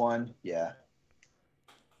 1. Yeah.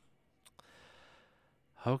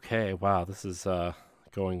 Okay, wow, this is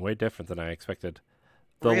going way different than I expected.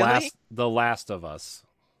 Really? The Last of Us.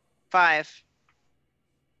 5.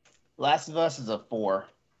 Last of Us is a 4.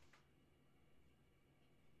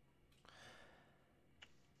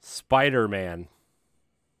 Spider-Man.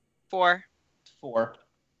 4. 4.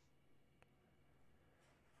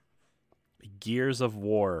 Gears of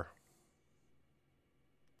War.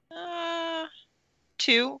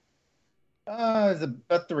 2. It's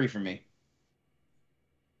a 3 for me.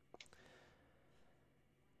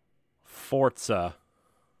 Forza.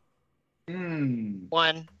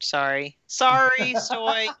 1. Sorry,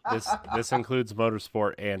 Soy. This includes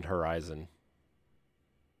Motorsport and Horizon.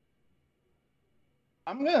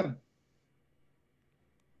 I'm gonna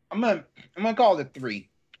call it a 3.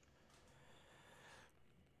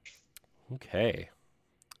 Okay.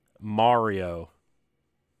 Mario.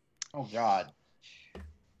 Oh God.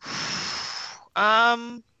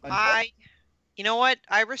 You know what?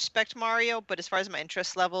 I respect Mario, but as far as my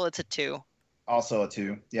interest level, it's a 2. Also a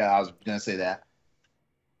 2. Yeah, I was gonna say that.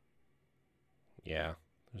 Yeah,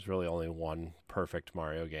 there's really only one perfect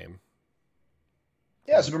Mario game.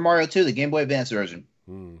 Yeah, Super Mario 2, the Game Boy Advance version.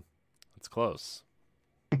 It's close.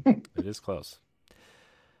 It is close.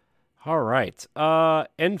 All right.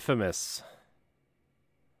 Infamous.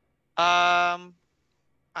 I'm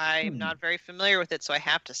not very familiar with it, so I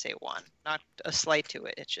have to say 1. Not a slight to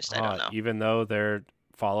it. It's just I don't know. Even though their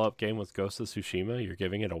follow-up game was Ghost of Tsushima, you're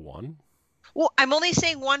giving it a 1? Well, I'm only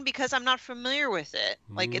saying 1 because I'm not familiar with it.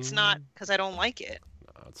 Like, it's not because I don't like it.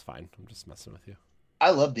 No, it's fine. I'm just messing with you. I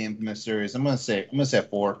love the Infamous series. I'm gonna say a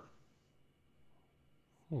 4.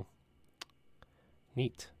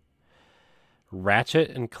 Neat. Ratchet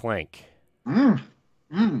and Clank.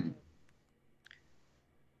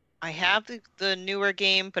 I have the newer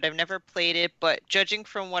game, but I've never played it. But judging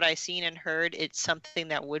from what I've seen and heard, it's something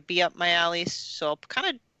that would be up my alley. So I'll kind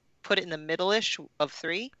of put it in the middle-ish of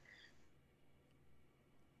 3.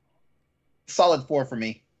 Solid 4 for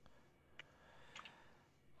me.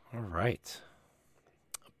 All right.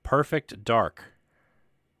 Perfect Dark.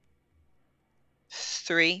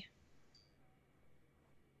 3.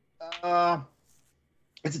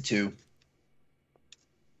 It's a 2.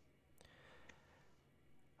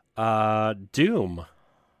 Doom.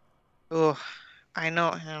 Oh, I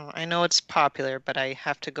know it's popular, but I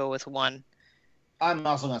have to go with 1. I'm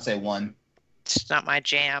also gonna say 1. It's not my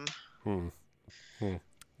jam.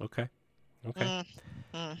 Okay.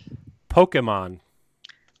 Pokemon.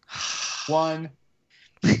 1.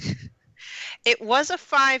 It was a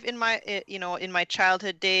 5 in my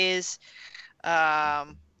childhood days.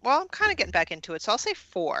 Well, I'm kind of getting back into it, so I'll say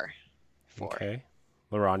 4. 4. Okay.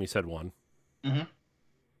 Laron, you said 1. Mm-hmm.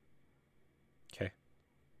 Okay.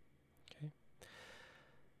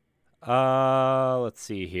 Let's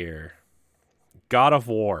see here. God of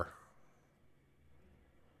War.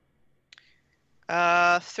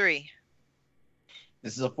 3.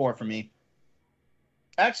 This is a 4 for me.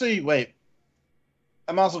 Actually, wait.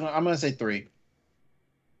 I'm gonna say 3.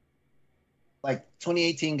 Like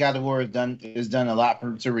 2018 God of War has done a lot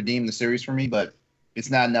to redeem the series for me, but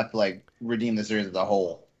it's not enough to like redeem the series as a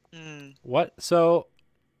whole. What? So,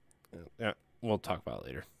 yeah, we'll talk about it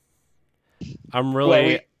later. I'm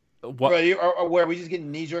really. What? Are we just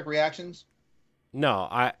getting knee-jerk reactions?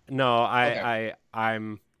 I'm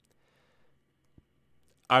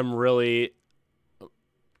really.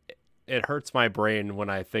 It hurts my brain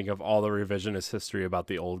when I think of all the revisionist history about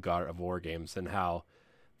the old God of War games and how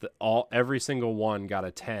every single one got a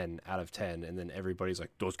 10 out of 10, and then everybody's like,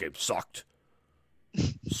 those games sucked.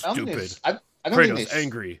 Stupid. I don't Kratos think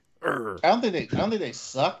angry. I don't think they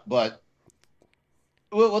suck, but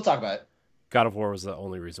we'll talk about it. God of War was the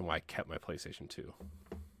only reason why I kept my PlayStation 2.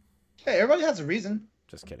 Hey, everybody has a reason.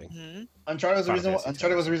 Just kidding. Mhm. Uncharted was the reason.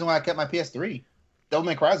 Uncharted was the reason why I kept my PS3. Devil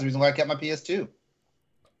May Cry is the reason why I kept my PS2.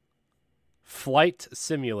 Flight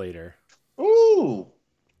Simulator. Ooh.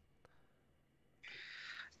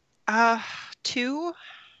 2.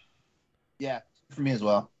 Yeah, for me as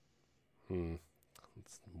well.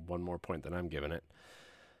 That's one more point than I'm giving it.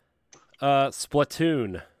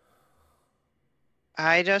 Splatoon.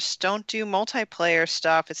 I just don't do multiplayer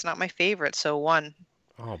stuff. It's not my favorite, so 1.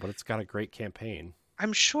 Oh, but it's got a great campaign.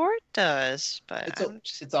 I'm sure it does, but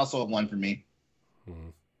It's also a 1 for me.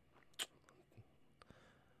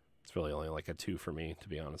 It's really only like a 2 for me, to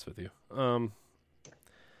be honest with you.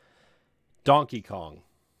 Donkey Kong.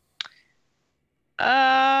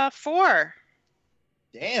 4.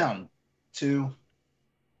 Damn. 2.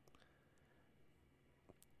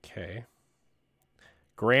 Okay.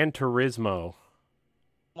 Gran Turismo.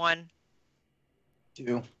 1.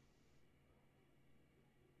 2.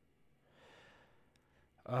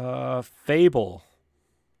 Fable.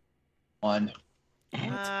 1.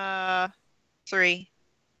 3.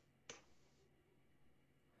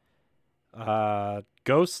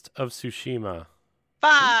 Ghost of Tsushima.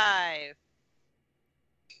 5.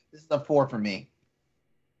 This is a 4 for me.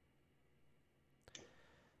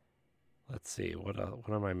 Let's see. What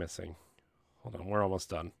am I missing? Hold on. We're almost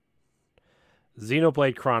done.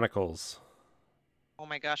 Xenoblade Chronicles. Oh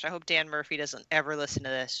my gosh, I hope Dan Murphy doesn't ever listen to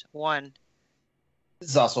this. 1. This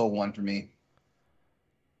is also a 1 for me.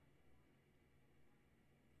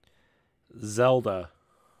 Zelda.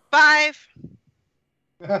 5.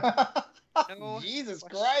 No Jesus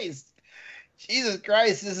question. Christ. Jesus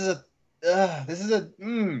Christ. This is a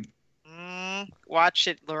Watch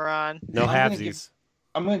it, Laurent. No halvesies.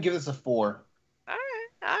 I'm going to give this a 4. All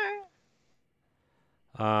right.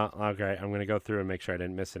 Okay, I'm gonna go through and make sure I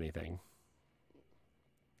didn't miss anything.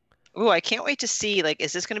 Ooh, I can't wait to see. Like,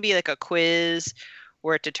 is this going to be like a quiz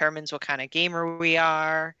where it determines what kind of gamer we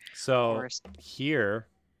are? So Or- here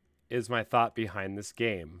is my thought behind this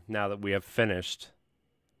game. Now that we have finished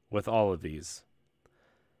with all of these,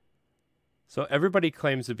 so everybody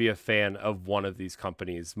claims to be a fan of one of these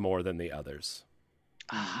companies more than the others.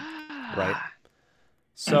 Right.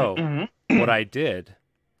 So what I did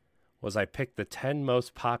was I picked the 10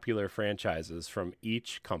 most popular franchises from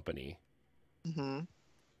each company. Mm-hmm.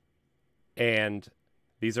 And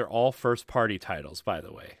these are all first-party titles, by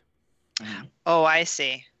the way. Oh, I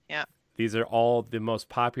see. Yeah. These are all the most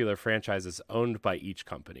popular franchises owned by each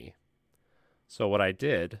company. So what I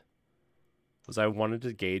did was I wanted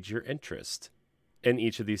to gauge your interest in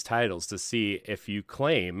each of these titles to see if the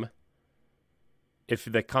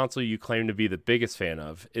console you claim to be the biggest fan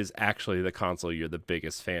of is actually the console you're the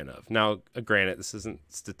biggest fan of. Now, granted, this isn't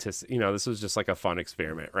statistic. This was just like a fun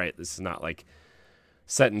experiment, right? This is not like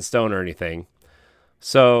set in stone or anything.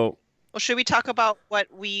 So, Well, should we talk about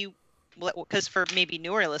because for maybe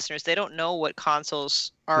newer listeners, they don't know what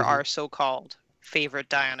consoles are our so-called favorite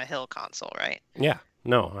die on a hill console, right? yeah,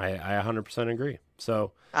 no, I 100% agree.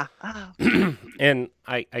 So, Ah. and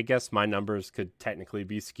I guess my numbers could technically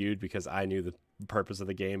be skewed because I knew the purpose of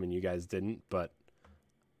the game and you guys didn't, but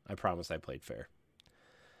I promise I played fair.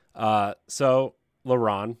 So,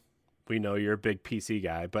 Laurent, we know you're a big PC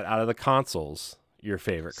guy, but out of the consoles, your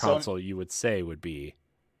favorite console you would say would be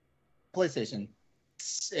PlayStation.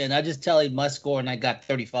 And I just tallied my score and I got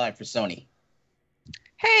 35 for Sony.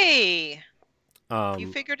 Hey,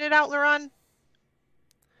 you figured it out, Laurent?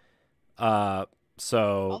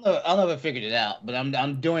 So I don't know if I figured it out, but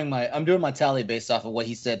I'm doing my tally based off of what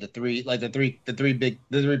he said. The three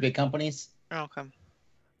big companies. Okay.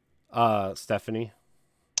 Stephanie.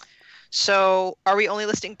 So, are we only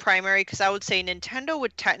listing primary? Because I would say Nintendo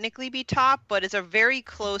would technically be top, but it's a very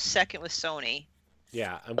close second with Sony.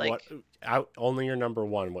 Yeah, and Like- only your number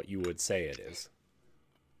one, what you would say it is.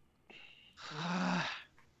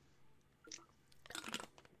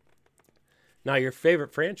 Now, your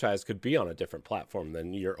favorite franchise could be on a different platform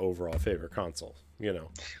than your overall favorite console.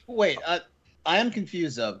 Wait, I am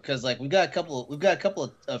confused though because like we've got a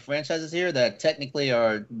couple of franchises here that technically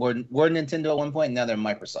were Nintendo at one point and now they're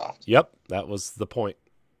Microsoft. Yep, that was the point.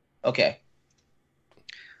 Okay.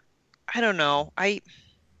 I don't know.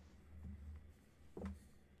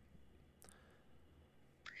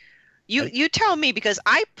 You tell me because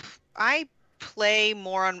I play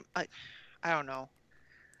more on I don't know.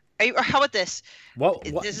 How about this?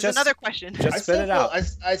 This is another question. Just spit it out.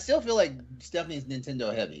 I still feel like Stephanie's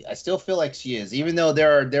Nintendo heavy. I still feel like she is, even though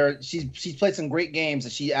she's played some great games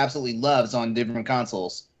that she absolutely loves on different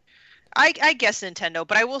consoles. I guess Nintendo,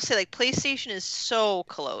 but I will say like PlayStation is so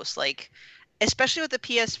close. Like, especially with the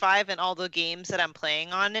PS5 and all the games that I'm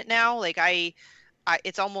playing on it now. Like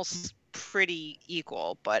it's almost pretty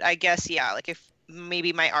equal. But I guess yeah, like if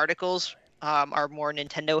maybe my articles are more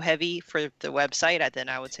Nintendo heavy for the website, then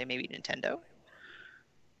I would say maybe Nintendo.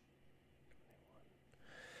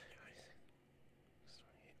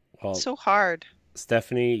 Well, So hard.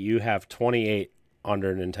 Stephanie, you have 28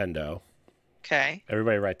 under Nintendo. Okay.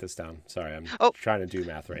 Everybody write this down. Sorry, I'm Oh. trying to do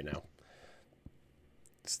math right now.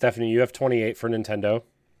 Stephanie, you have 28 for Nintendo.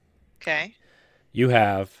 Okay. You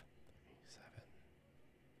have 7,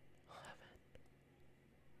 11,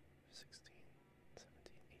 16,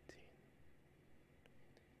 17, 18,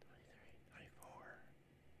 23, 24,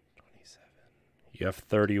 27. You have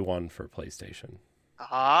 31 for PlayStation.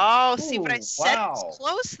 Oh, see, but I Ooh, said wow. it's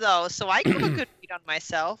close though, so I give a good read on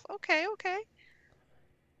myself. Okay, okay.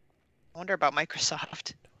 I wonder about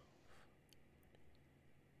Microsoft.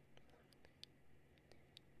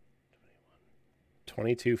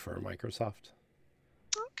 22 for Microsoft.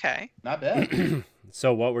 Okay. Not bad.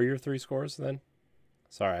 So what were your 3 scores then?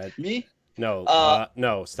 Sorry. Me? No,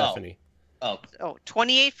 Stephanie. Oh,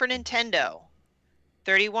 28 for Nintendo,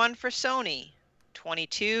 31 for Sony,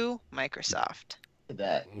 22 Microsoft. look at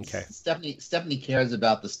that. Okay. Stephanie cares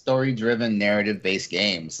about the story-driven, narrative-based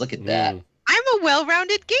games. Look at that. I'm a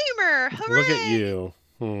well-rounded gamer. Hooray! Look at you.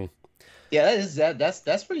 Yeah,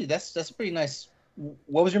 that's pretty nice.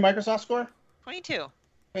 What was your Microsoft score? 22.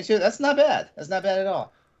 22. That's not bad. That's not bad at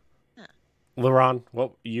all. LeRon,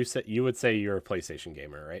 what you said? You would say you're a PlayStation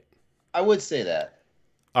gamer, right? I would say that.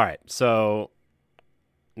 All right. So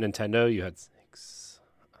Nintendo, you had 6.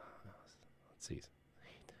 Let's see.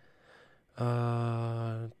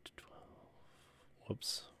 12. Whoops.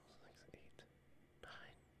 6, 8, 9,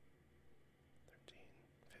 13, 15,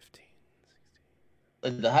 16.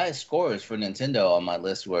 Like, the highest scores for Nintendo on my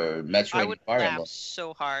list were Metroid I and would Fire laugh Emblem.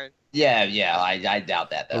 so hard. Yeah, I doubt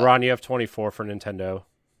that though. LeRon, you have 24 for Nintendo.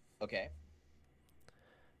 Okay.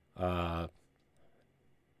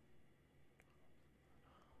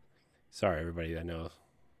 Sorry, everybody. I know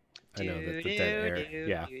that the dead air.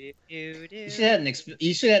 Yeah. You should have an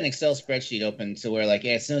Excel spreadsheet open to where like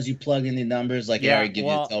as soon as you plug in the numbers, like it already gives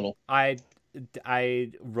you the total. I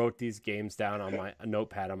wrote these games down on my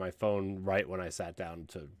notepad on my phone right when I sat down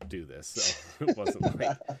to do this, so it wasn't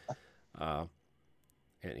like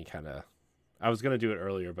any kind of. I was gonna do it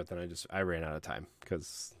earlier, but then I ran out of time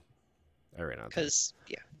because I ran out of time. Because,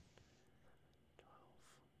 yeah.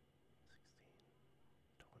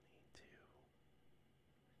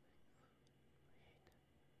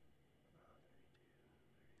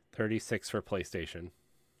 36 for PlayStation.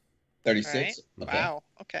 36. Right. Okay. Wow.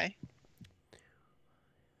 Okay.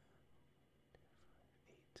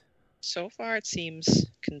 So far, it seems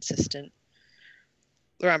consistent.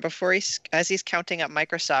 Laurent, as he's counting up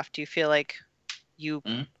Microsoft, do you feel like you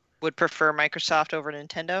would prefer Microsoft over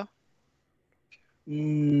Nintendo?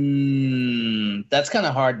 That's kind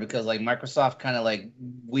of hard because like Microsoft kind of like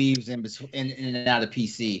weaves in and out of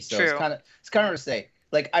PC, so True. it's kind of hard to say.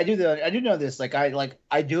 Like I do know this. Like I do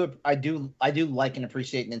like and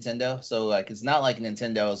appreciate Nintendo. So like it's not like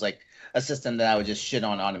Nintendo is like a system that I would just shit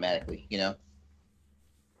on automatically. You know.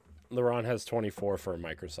 LeRon has 24 for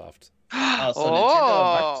Microsoft. So Nintendo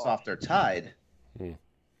and Microsoft are tied. All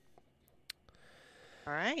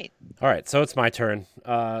right. All right, so it's my turn.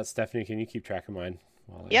 Stephanie, can you keep track of mine?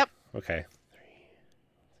 Yep. Okay. 3, 8,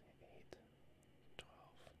 12.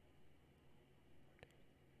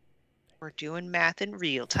 We're doing math in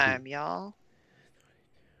real time, y'all.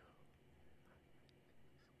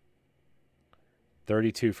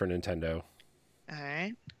 32 for Nintendo. All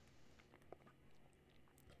right.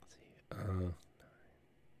 Let's see.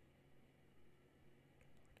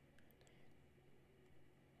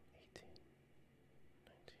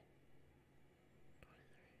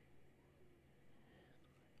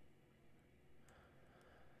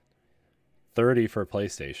 30 for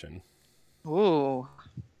PlayStation. Ooh.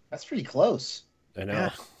 That's pretty close. I know.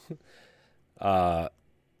 Yeah.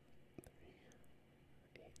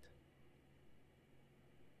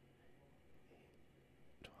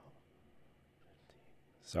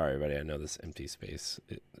 Sorry, everybody. I know this empty space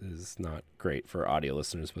is not great for audio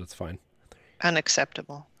listeners, but it's fine.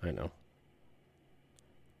 Unacceptable. I know.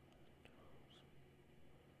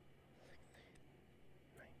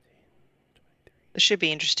 This should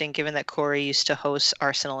be interesting given that Corey used to host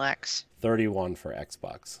Arsenal X. 31 for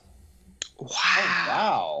Xbox. Wow. Oh,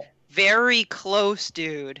 wow. Very close,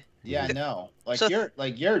 dude. Yeah, I know. Like So-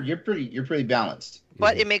 you're pretty balanced.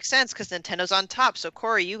 But it makes sense because Nintendo's on top. So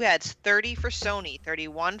Corey, you had 30 for Sony,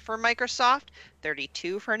 31 for Microsoft,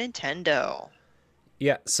 32 for Nintendo.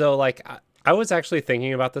 Yeah, so like I was actually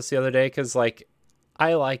thinking about this the other day because like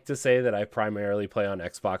I like to say that I primarily play on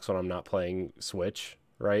Xbox when I'm not playing Switch,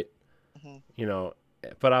 right? You know,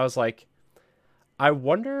 but I was like, I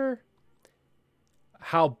wonder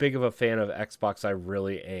how big of a fan of Xbox I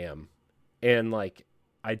really am. And like,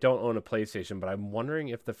 I don't own a PlayStation, but I'm wondering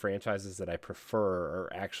if the franchises that I prefer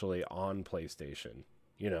are actually on PlayStation,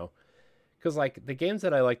 you know? Because like the games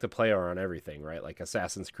that I like to play are on everything, right? Like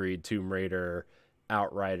Assassin's Creed, Tomb Raider,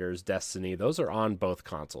 Outriders, Destiny, those are on both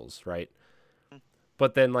consoles, right?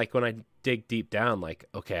 But then like when I dig deep down, like,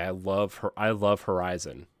 okay, I love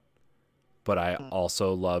Horizon, but I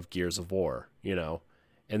also love Gears of War, you know?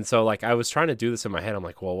 And so like I was trying to do this in my head. I'm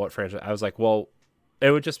like, well, what franchise? I was like, well,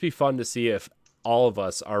 it would just be fun to see if all of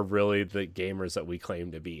us are really the gamers that we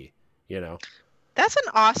claim to be, you know? That's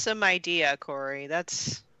an awesome idea, Corey.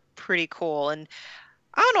 That's pretty cool. And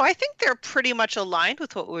I don't know, I think they're pretty much aligned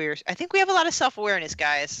with what I think we have a lot of self-awareness,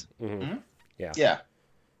 guys. Yeah. Yeah.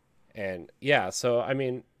 And yeah, so I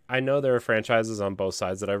mean, I know there are franchises on both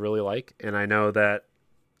sides that I really like, and I know that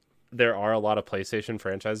there are a lot of PlayStation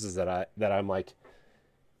franchises that I'm like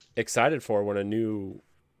excited for when a new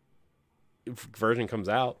version comes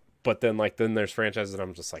out. But then there's franchises that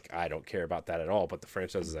I'm just like, I don't care about that at all. But the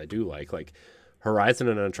franchises I do like Horizon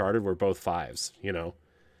and Uncharted were both 5s, you know,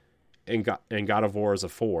 and God of War is a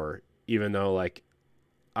 4, even though like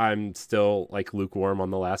I'm still like lukewarm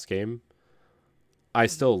on the last game. I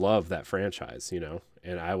still love that franchise, you know,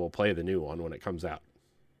 and I will play the new one when it comes out.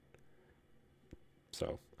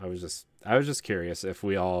 So I was just curious if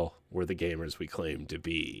we all were the gamers we claimed to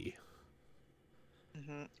be.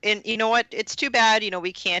 And you know what? It's too bad, you know,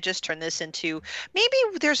 we can't just turn this into, maybe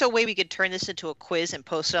there's a way we could turn this into a quiz and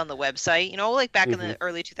post it on the website. You know, like back in the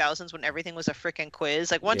early 2000s when everything was a freaking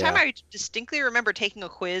quiz. Like one time I distinctly remember taking a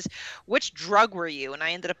quiz, which drug were you? And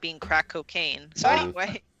I ended up being crack cocaine. So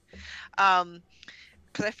anyway,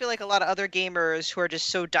 because I feel like a lot of other gamers who are just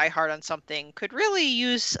so diehard on something could really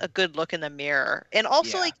use a good look in the mirror. And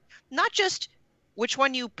also like not just which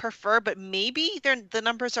one you prefer, but maybe the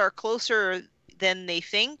numbers are closer than they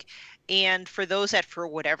think. And for those that for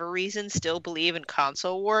whatever reason still believe in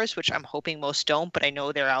console wars, which I'm hoping most don't, but I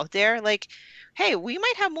know they're out there, like, hey, we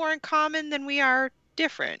might have more in common than we are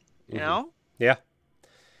different, you know? Yeah.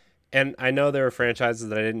 And I know there are franchises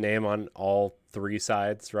that I didn't name on all 3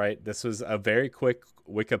 sides, right? This was a very quick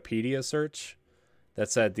Wikipedia search that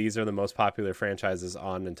said these are the most popular franchises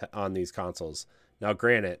on these consoles. Now,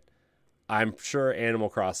 granted, I'm sure Animal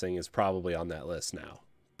Crossing is probably on that list now.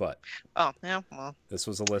 But well, this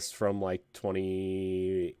was a list from like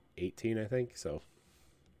 2018, I think. So,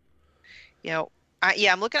 you know,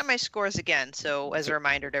 I'm looking at my scores again. So as a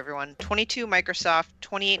reminder to everyone, 22 Microsoft,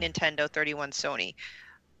 28 Nintendo, 31 Sony.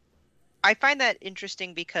 I find that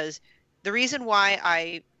interesting because the reason why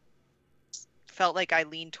I felt like I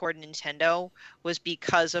leaned toward Nintendo was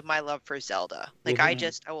because of my love for Zelda. Like I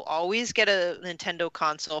will always get a Nintendo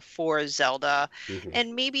console for Zelda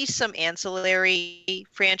and maybe some ancillary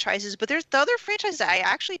franchises, but there's the other franchises I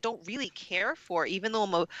actually don't really care for, even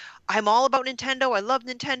though I'm all about Nintendo. I love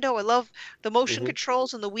Nintendo. I love the motion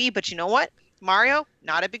controls and the Wii, but you know what? Mario,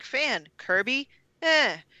 not a big fan. Kirby,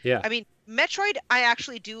 yeah. I mean, Metroid, I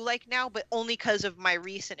actually do like now, but only because of my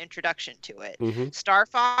recent introduction to it. Star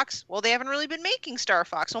Fox, well, they haven't really been making Star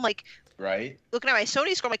Fox. So I'm like, looking at my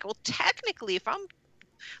Sony score, I'm like, well, technically, if I'm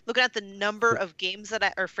looking at the number of games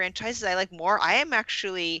or franchises I like more, I am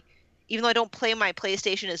actually, even though I don't play my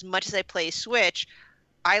PlayStation as much as I play Switch,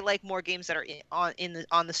 I like more games that are on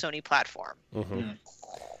the Sony platform.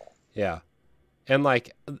 Yeah, and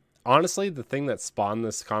like honestly, the thing that spawned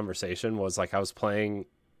this conversation was like I was playing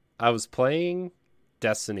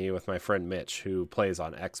Destiny with my friend Mitch, who plays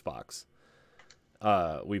on Xbox.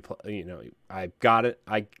 I got it.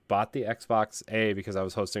 I bought the Xbox A because I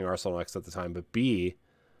was hosting Arsenal X at the time, but B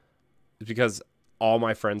is because all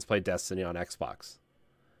my friends played Destiny on Xbox.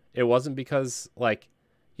 It wasn't because like,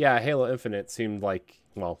 yeah, Halo Infinite seemed like,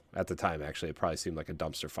 well, at the time actually it probably seemed like a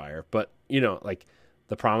dumpster fire, but you know, like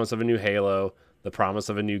the promise of a new Halo, the promise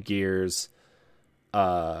of a new Gears,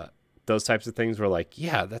 those types of things were like,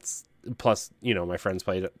 yeah, that's plus, you know, my friends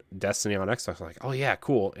played Destiny on Xbox. I'm like, oh yeah,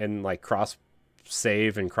 cool. And like cross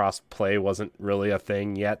save and cross play wasn't really a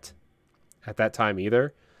thing yet at that time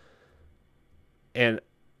either. And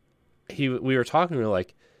we were talking, we were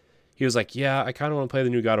like, he was like, yeah, I kind of want to play the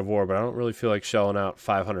new God of War, but I don't really feel like shelling out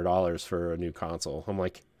 $500 for a new console. I'm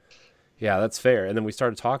like, Yeah, that's fair. And then we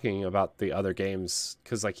started talking about the other games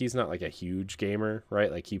because like he's not like a huge gamer,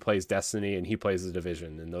 right? Like he plays Destiny and he plays the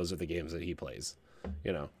Division, and those are the games that he plays,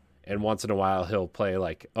 you know. And once in a while he'll play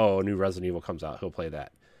like, oh, a new Resident Evil comes out, he'll play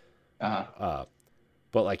that. Uh-huh.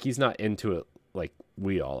 But like he's not into it like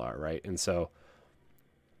we all are, right? And so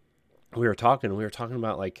we were talking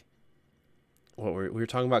about like we were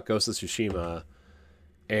talking about Ghost of Tsushima,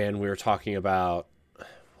 and we were talking about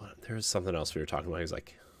there was something else we were talking about. He's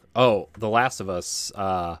like, oh, The Last of Us,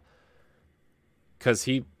 because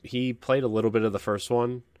he played a little bit of the first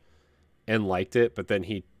one and liked it, but then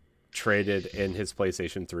he traded in his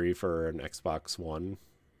PlayStation 3 for an Xbox One,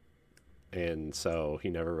 and so he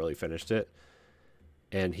never really finished it.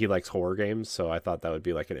 And he likes horror games, so I thought that would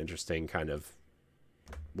be like an interesting kind of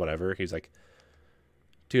whatever. He's like,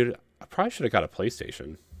 dude, I probably should have got a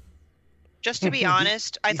PlayStation. Just to be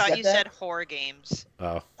honest, I He thought said you that? said horror games.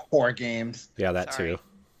 Oh, Horror games. yeah, that Sorry.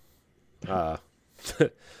 too.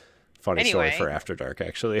 Funny story Anyway. for After Dark,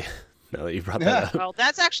 actually. Now that you brought that up. Well,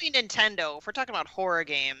 that's actually Nintendo. If we're talking about horror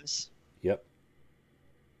games. Yep.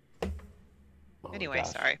 Oh my Anyway,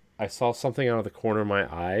 gosh. sorry. I saw something out of the corner of my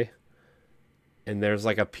eye, and there's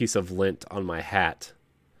like a piece of lint on my hat.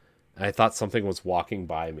 And I thought something was walking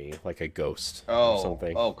by me, like a ghost or Oh,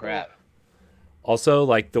 something. oh crap. Also,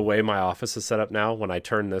 like the way my office is set up now, when I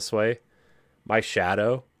turn this way, my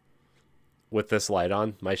shadow with this light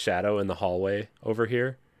on, my shadow in the hallway over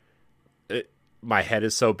here, my head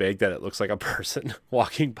is so big that it looks like a person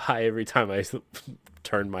walking by every time I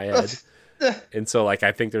turn my head. And so, like,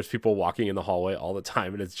 I think there's people walking in the hallway all the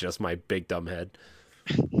time, and it's just my big dumb head.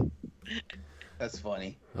 That's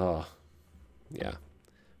funny. Oh, yeah.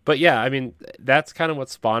 But yeah, I mean, that's kind of what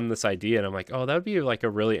spawned this idea. And I'm like, oh, that would be like a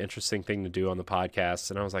really interesting thing to do on the podcast.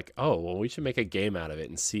 And I was like, oh, well, we should make a game out of it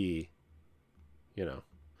and see, you know.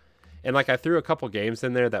 And like, I threw a couple games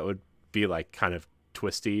in there that would be like kind of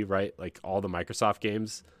twisty, right? Like all the Microsoft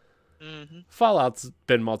games. Mm-hmm. Fallout's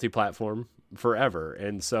been multi-platform forever.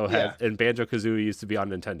 And so Yeah. and Banjo-Kazooie used to be on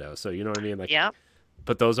Nintendo. So, you know what I mean? Like, Yep.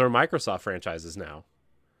 but those are Microsoft franchises now.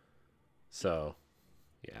 So,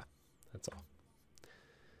 yeah, that's all.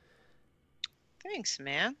 Thanks,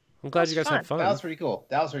 man. I'm glad That you was guys had fun. That was pretty cool.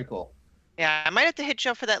 That was pretty cool. Yeah, I might have to hit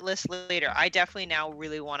you up for that list later. I definitely now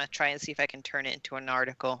really want to try and see if I can turn it into an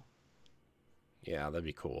article. Yeah, that'd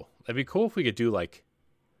be cool. That'd be cool if we could do like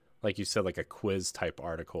you said, like a quiz type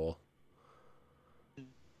article.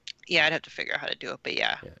 Yeah, I'd have to figure out how to do it, but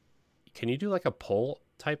yeah. Can you do like a poll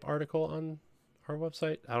type article on our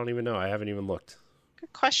website? I don't even know. I haven't even looked.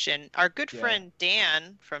 Good question. Our good Yeah. friend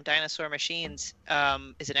Dan from Dinosaur Machines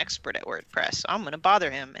is an expert at WordPress, so I'm going to bother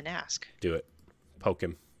him and ask. Do it. Poke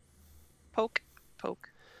him. Poke.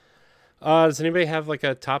 Does anybody have like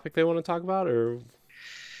a topic they want to talk about, or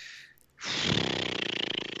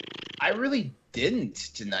I really didn't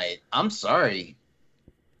tonight. I'm sorry.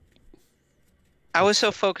 I was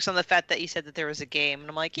so focused on the fact that you said that there was a game, and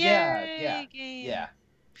I'm like, Yeah, yay, yeah, game. Yeah.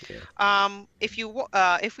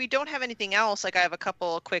 If we don't have anything else, like I have a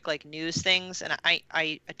couple of quick like news things, and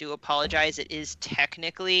I do apologize. It is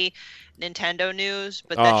technically Nintendo news,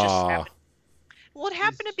 but that just happened. Well, it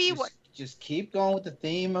happened to be Just- what? Just keep going with the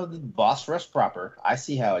theme of the boss rush proper. I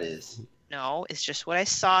see how it is. No, it's just what I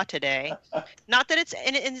saw today. Not that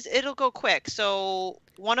it'll go quick. So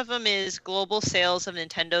one of them is global sales of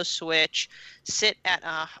Nintendo Switch sit at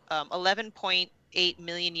 11.8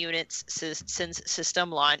 million units since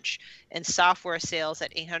system launch, and software sales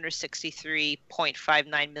at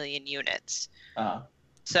 863.59 million units.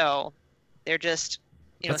 So they're just,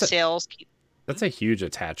 That's a- sales keep. that's a huge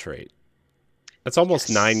attach rate. That's almost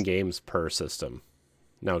Yes. 9 games per system.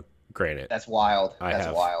 Now, granted, That's wild. I That's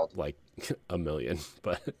have wild. like a million,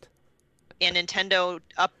 but And Nintendo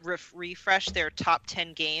refreshed their top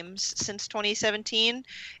 10 games since 2017,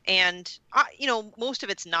 and most of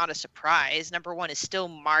it's not a surprise. Number one is still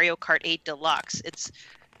Mario Kart 8 Deluxe. It's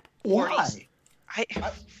 40 Why? I I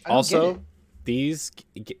don't also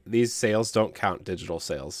get these sales don't count digital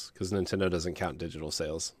sales because Nintendo doesn't count digital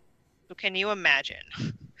sales. So can you imagine?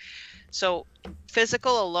 So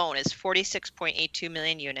physical alone is 46.82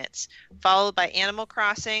 million units, followed by Animal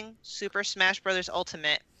Crossing, Super Smash Bros.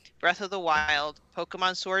 Ultimate, Breath of the Wild,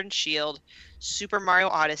 Pokemon Sword and Shield, Super Mario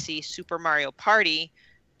Odyssey, Super Mario Party,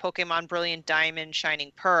 Pokemon Brilliant Diamond,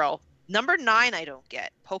 Shining Pearl. Number 9 I don't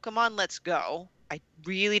get. Pokemon Let's Go. I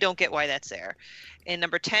really don't get why that's there. And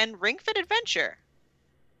number 10, Ring Fit Adventure.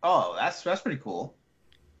 Oh, that's pretty cool.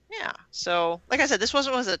 Yeah. So, like I said, this was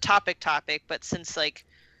a topic, but since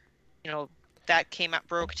that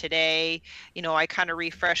broke today, I kind of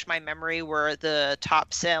refreshed my memory where the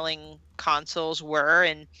top selling consoles were,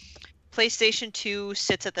 and PlayStation 2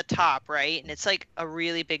 sits at the top, right? And it's like a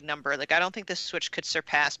really big number. Like I don't think the Switch could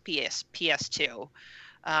surpass PS2.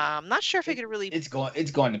 I'm not sure if it could really. It's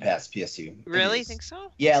going to pass PS2. Really think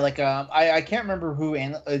so? Yeah, like I can't remember who,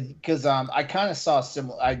 and because I kind of saw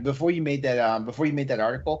similar. Before you made that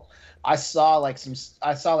article, I saw like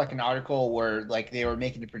an article where like they were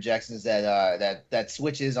making the projections that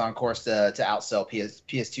Switch is on course to outsell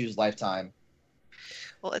PS2's lifetime.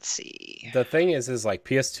 Well, let's see. The thing is like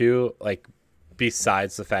PS2, like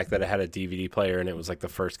besides the fact that it had a DVD player and it was like the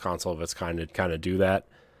first console of its kind to kind of do that,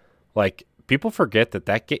 like people forget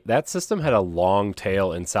that system had a long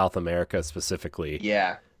tail in South America specifically.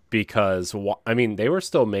 Yeah. Because I mean, they were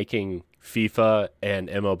still making FIFA and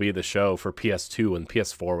MLB The Show for PS2 when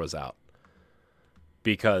PS4 was out.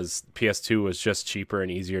 Because PS2 was just cheaper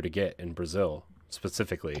and easier to get in Brazil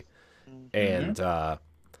specifically. And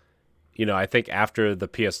you know, I think after the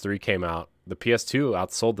PS3 came out, the PS2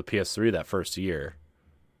 outsold the PS3 that first year.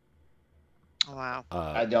 Oh, wow.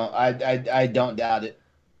 I don't doubt it.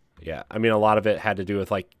 Yeah, I mean, a lot of it had to do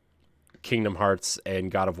with like Kingdom Hearts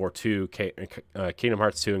and God of War 2. Kingdom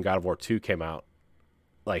Hearts 2 and God of War 2 came out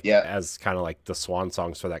like as kind of like the swan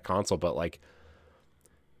songs for that console. But like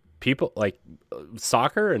people like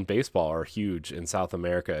soccer and baseball are huge in South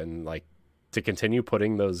America, and like to continue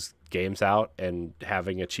putting those games out and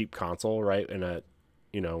having a cheap console, right, in a,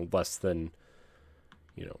 you know, less than,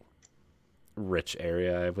 you know, rich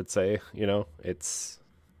area, I would say, you know, it's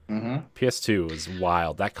PS2 is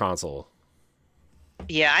wild. That console.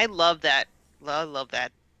 Yeah, I love that. I love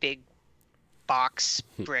that big box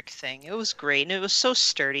brick thing. It was great, and it was so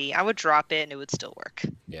sturdy. I would drop it, and it would still work.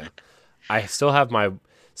 Yeah. I still have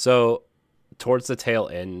so towards the tail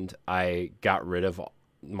end, I got rid of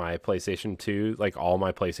my PlayStation 2, like all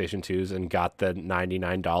my PlayStation 2s, and got the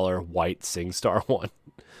 $99 white SingStar one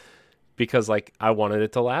because like I wanted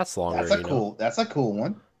it to last longer. That's a cool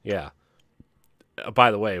one. Yeah.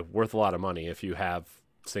 By the way, worth a lot of money if you have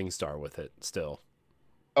SingStar with it still.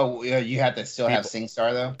 Oh, yeah, you have to still have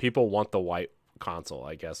SingStar though? People want the white console,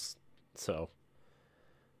 I guess. So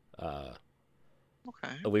okay.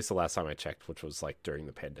 At least the last time I checked, which was like during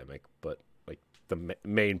the pandemic, but like the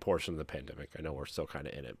main portion of the pandemic. I know we're still kind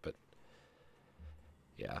of in it, but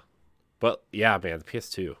yeah. But yeah, man, the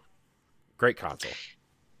PS2, great console.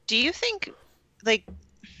 Do you think, like,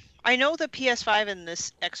 I know the PS5 and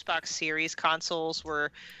this Xbox Series consoles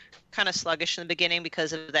were kind of sluggish in the beginning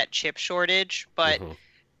because of that chip shortage, but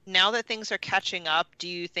now that things are catching up, do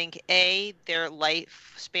you think A, their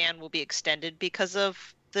lifespan will be extended because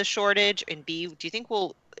of the shortage, and B, do you think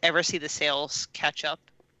we'll ever see the sales catch up?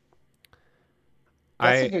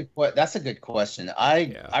 That's a good question.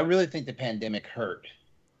 I really think the pandemic hurt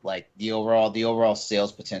like the overall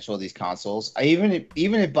sales potential of these consoles. Even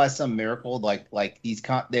if by some miracle like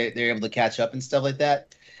they're able to catch up and stuff like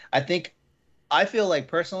that, I feel like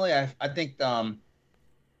personally I think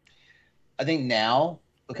now,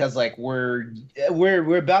 because like we're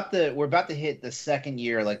about to hit the second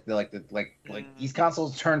year, like these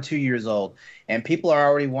consoles turn 2 years old, and people are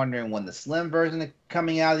already wondering when the slim version is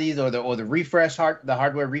coming out of these, or the refresh the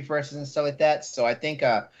hardware refreshes and stuff like that. So I think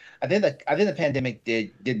the pandemic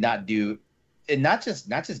did not do, and not just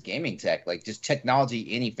gaming tech, like just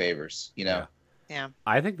technology any favors, you know. Yeah.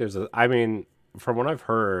 I think I mean, from what I've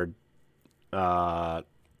heard,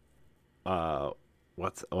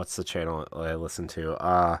 what's the channel I listen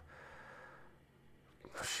to?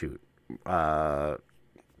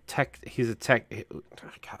 He's a tech.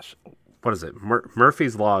 Gosh, what is it?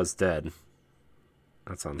 Murphy's Law is Dead.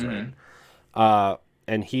 That sounds right.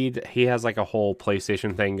 And he has like a whole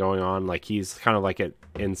PlayStation thing going on. Like he's kind of like an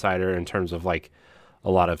insider in terms of like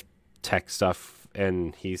a lot of tech stuff.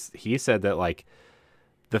 And he said that like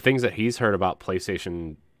the things that he's heard about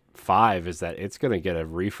PlayStation 5 is that it's going to get a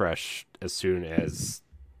refresh as soon as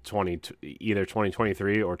either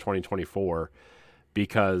 2023 or 2024,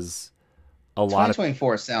 because a lot of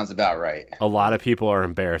 2024 sounds about right. A lot of people are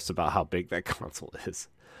embarrassed about how big that console is.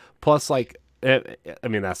 Plus, like, I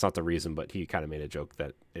mean, that's not the reason, but he kind of made a joke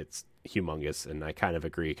that it's humongous, and I kind of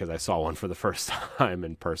agree because I saw one for the first time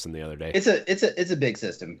in person the other day. It's a big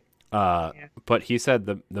system. But he said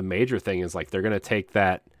the major thing is like they're going to take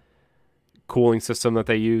that cooling system that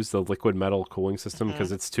they use, the liquid metal cooling system,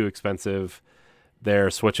 because it's too expensive.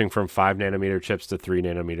 They're switching from 5 nanometer chips to 3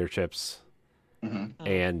 nanometer chips.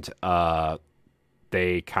 And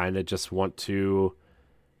they kind of just want to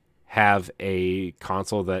have a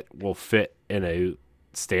console that will fit in a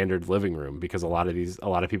standard living room, because a lot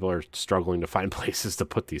of people are struggling to find places to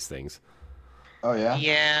put these things. Oh yeah.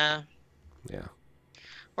 Yeah. Yeah.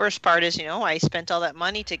 Worst part is, I spent all that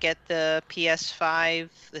money to get the PS5,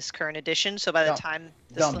 this current edition. So by the Don't time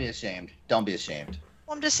don't be ashamed. Don't be ashamed.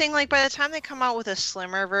 Well, I'm just saying, like, by the time they come out with a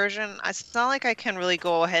slimmer version, it's not like I can really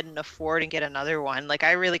go ahead and afford and get another one. Like,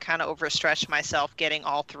 I really kind of overstretched myself getting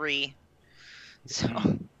all three. So,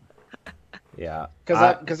 Yeah.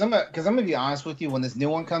 Because I'm gonna be honest with you, when this new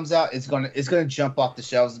one comes out, it's gonna jump off the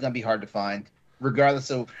shelves. It's gonna be hard to find,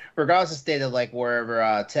 regardless of state of like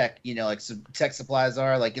wherever tech tech supplies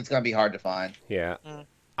are. Like it's gonna be hard to find. Yeah. Mm.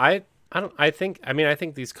 I think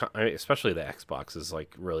these, especially the Xbox, is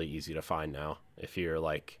like really easy to find now if you're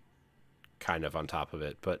like kind of on top of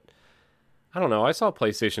it. But I don't know. I saw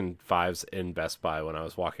PlayStation 5s in Best Buy when I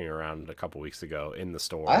was walking around a couple weeks ago in the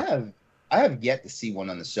store. I have yet to see one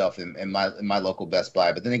on the shelf in my local Best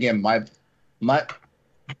Buy. But then again, my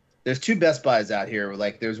there's two Best Buys out here.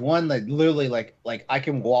 Like there's one that literally like I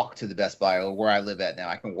can walk to the Best Buy or where I live at now.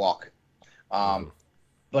 I can walk.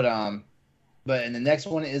 But and the next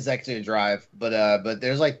one is actually a drive. But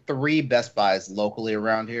there's like 3 Best Buys locally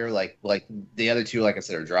around here. Like the other 2, like I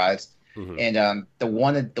said, are drives. Mm-hmm. And the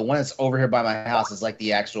one that's over here by my house is like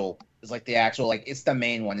the actual like it's the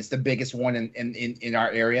main one. It's the biggest one in our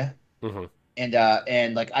area. Mm-hmm.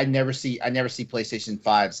 And like I never see PlayStation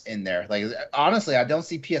 5s in there. Like honestly, I don't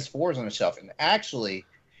see PS4s on the shelf. And actually,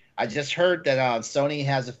 I just heard that Sony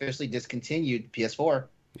has officially discontinued PS4.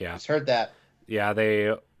 Yeah, just heard that. Yeah,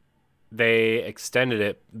 they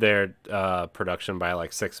extended their production by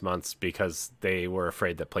like 6 months because they were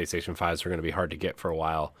afraid that PlayStation 5s were going to be hard to get for a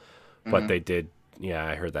while. But they did. Yeah,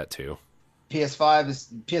 I heard that too.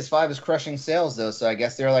 PS5 is crushing sales though, so I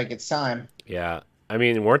guess they're like it's time. Yeah. I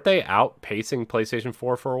mean, weren't they outpacing PlayStation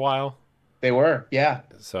 4 for a while? They were, yeah.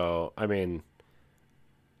 So, I mean,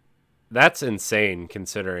 that's insane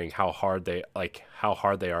considering how hard they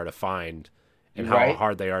are to find and how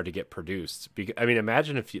hard they are to get produced. I mean,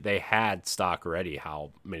 imagine if they had stock ready,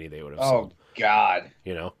 how many they would have sold. Oh God.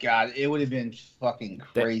 God, it would have been fucking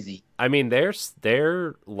crazy. I mean, their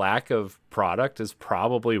lack of product is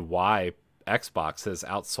probably why Xbox has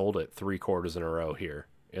outsold it 3 quarters in a row here.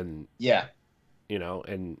 And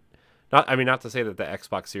and not to say that the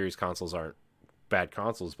Xbox Series consoles aren't bad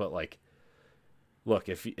consoles, but like, look,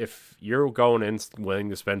 if you're going in willing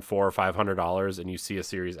to spend $400 or $500 and you see a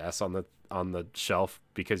Series S on the shelf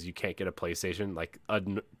because you can't get a PlayStation, like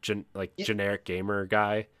generic gamer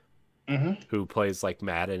guy who plays like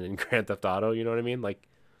Madden and Grand Theft Auto, you know what I mean? Like,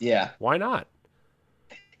 yeah, why not?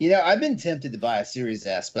 I've been tempted to buy a Series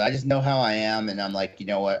S, but I just know how I am, and I'm like, you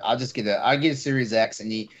know what? I'll get a Series X,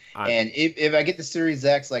 and if I get the Series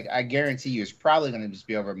X, like I guarantee you, it's probably going to just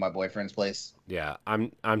be over at my boyfriend's place. Yeah,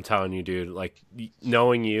 I'm telling you, dude. Like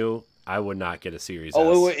knowing you, I would not get a Series S.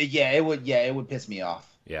 It would piss me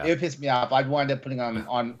off. Yeah, it would piss me off. I'd wind up putting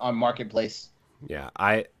on Marketplace. Yeah,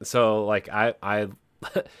 I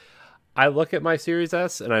look at my Series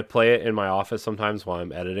S and I play it in my office sometimes while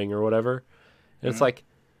I'm editing or whatever, and it's like,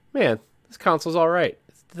 man, this console's all right.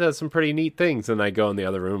 It does some pretty neat things. And I go in the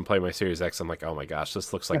other room and play my Series X. I'm like, oh my gosh,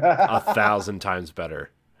 this looks like 1,000 times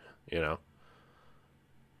better, So,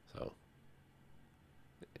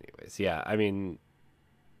 anyways, yeah, I mean,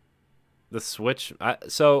 the Switch.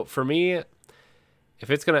 So for me, if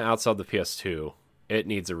it's going to outsell the PS2, it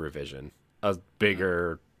needs a revision, a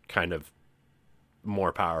bigger kind of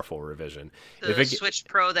more powerful revision. The Switch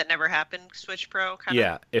Pro that never happened, Switch Pro kind of.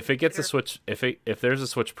 Yeah, if it gets a Switch, if there's a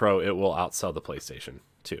Switch Pro, it will outsell the PlayStation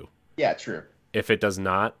 2. Yeah, true. If it does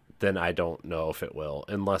not, then I don't know if it will,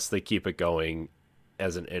 unless they keep it going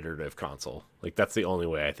as an iterative console. Like that's the only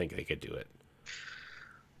way I think they could do it.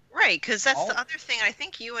 Right, because that's the other thing. I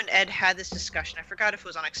think you and Ed had this discussion. I forgot if it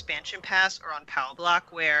was on Expansion Pass or on Power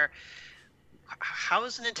Block, where how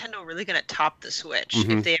is Nintendo really going to top the Switch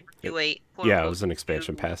if they ever do a it was an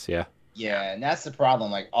Expansion Pass, yeah, and that's the problem.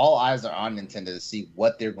 Like all eyes are on Nintendo to see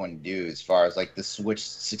what they're going to do as far as like the Switch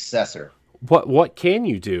successor. What can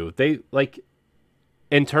you do? They like,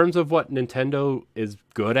 in terms of what Nintendo is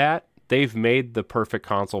good at, they've made the perfect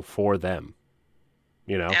console for them.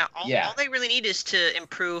 All they really need is to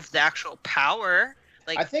improve the actual power.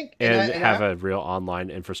 Like, I think, and have a real online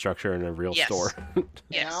infrastructure and a real store.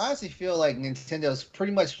 Yes. I honestly feel like Nintendo's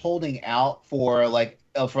pretty much holding out for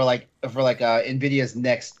Nvidia's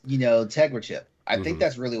next, Tegra chip. I think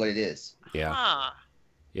that's really what it is. Yeah.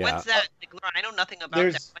 Yeah. What's that? Like, I know nothing about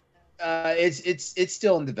that. It's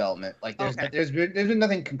still in development. Like there's been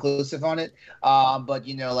nothing conclusive on it. But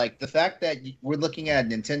like the fact that we're looking at a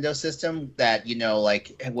Nintendo system that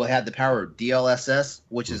like will have the power of DLSS,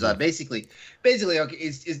 which is basically okay.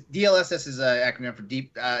 Is DLSS is an acronym for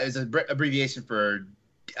is an abbreviation for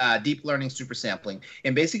deep learning super sampling,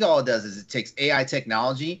 and basically all it does is it takes AI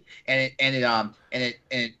technology and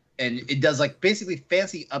it does like basically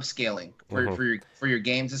fancy upscaling Mhm. for your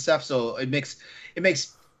games and stuff. So it makes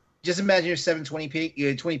just imagine your 720p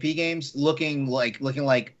 20p games looking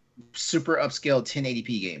like super upscaled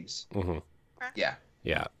 1080p games. Mhm. Yeah,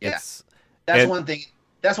 Yeah, yeah. it's That's and one thing.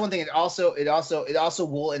 That's one thing. It also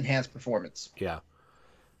will enhance performance. yeah.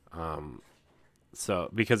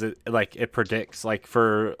 So because it predicts, like,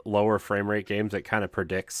 for lower frame rate games, it kind of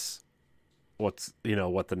predicts what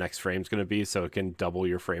the next frame's going to be, so it can double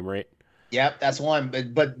your frame rate. Yep, that's one.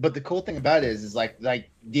 But the cool thing about it is like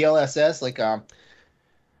DLSS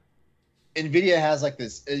Nvidia has like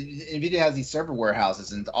this. Nvidia has these server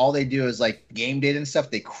warehouses, and all they do is like game data and stuff.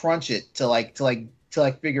 They crunch it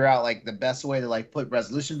to figure out like the best way to like put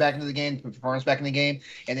resolution back into the game, put performance back in the game,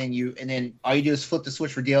 and then all you do is flip the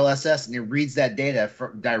switch for DLSS, and it reads that data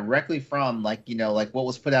directly from like what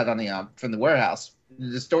was put out on the from the warehouse,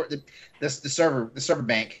 the server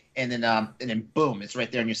bank, and then boom, it's right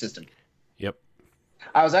there in your system. Yep.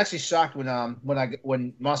 I was actually shocked when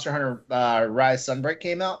Monster Hunter Rise Sunbreak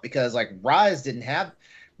came out, because like Rise didn't have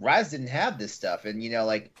this stuff. And when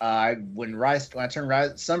I turned Rise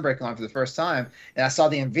Sunbreak on for the first time, and I saw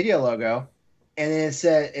the Nvidia logo, and it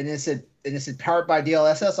said powered by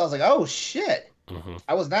DLSS, I was like, oh shit, Hmm.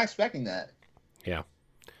 I was not expecting that. Yeah.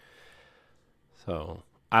 So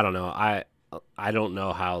I don't know. I don't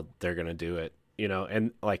know how they're gonna do it.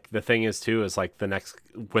 And like the thing is too is like the next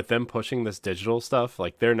with them pushing this digital stuff,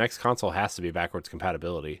 like their next console has to be backwards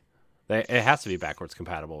compatibility. It has to be backwards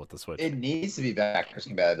compatible with the Switch. It needs to be backwards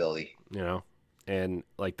compatibility. You know, and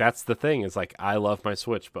like that's the thing is like I love my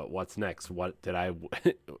Switch, but what's next? What did I?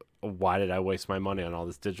 Why did I waste my money on all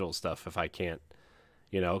this digital stuff if I can't?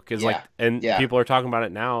 Because Yeah, and yeah. people are talking about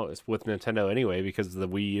it now with Nintendo anyway, because the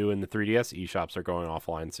Wii U and the 3DS eShops are going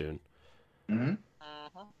offline soon. Hmm. Mhm.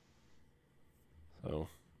 So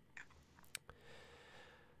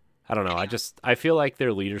I don't know. I feel like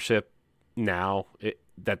their leadership now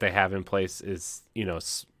that they have in place is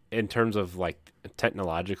in terms of like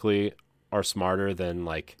technologically are smarter than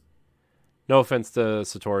like. No offense to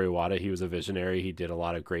Satoru Iwata, he was a visionary. He did a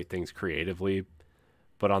lot of great things creatively,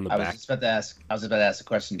 but on the I was back, just about to ask. I was about to ask the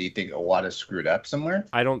question. Do you think Iwata screwed up somewhere?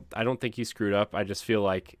 I don't think he screwed up. I just feel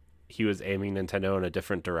like he was aiming Nintendo in a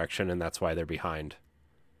different direction, and that's why they're behind.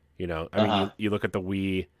 I Uh mean, huh. you look at the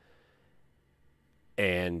Wii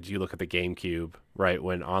and you look at the GameCube, right?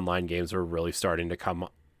 When online games were really starting to come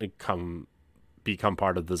become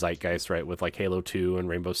part of the zeitgeist, right? With like Halo 2 and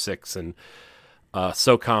Rainbow Six and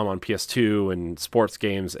SOCOM on PS2 and sports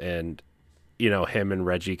games, and him and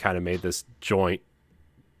Reggie kind of made this joint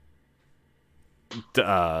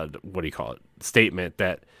what do you call it, statement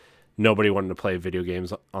that nobody wanted to play video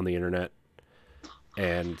games on the internet.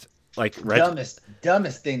 And like Reggie,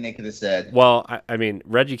 Dumbest thing they could have said. well, I mean,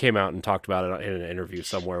 Reggie came out and talked about it in an interview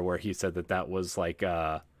somewhere where he said that was like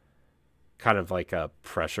kind of like a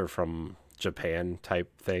pressure from Japan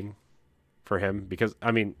type thing for him, because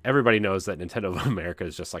I mean everybody knows that Nintendo of America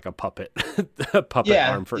is just like a puppet a puppet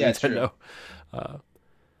Yeah, arm for yeah, true. Nintendo.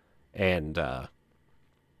 And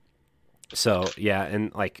so yeah,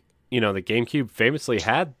 and like the GameCube famously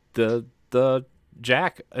had the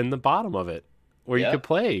jack in the bottom of it where you could Yep.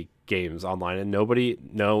 play games online, and nobody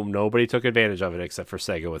took advantage of it except for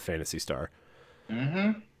Sega with Phantasy Star.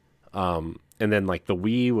 Mm-hmm. And then like the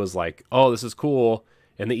Wii was like, oh, this is cool,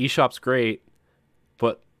 and the eShop's great,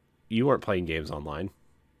 but you weren't playing games online,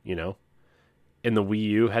 you know. And the Wii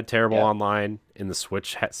U had terrible Yeah. online, and the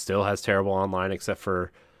Switch still has terrible online, except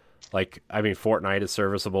for like, I mean, Fortnite is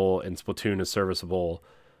serviceable and Splatoon is serviceable,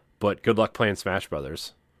 but good luck playing Smash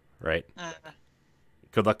Brothers, right? Mhm.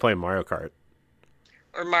 Good luck playing Mario Kart.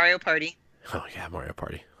 Or Mario Party. Oh yeah, Mario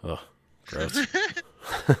Party. Oh, gross.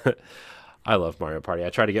 I love Mario Party. I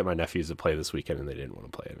tried to get my nephews to play this weekend, and they didn't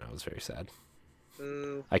want to play it, and I was very sad.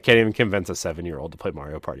 Ooh. I can't even convince a 7-year-old to play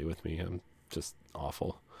Mario Party with me. I'm just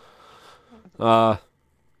awful. Uh,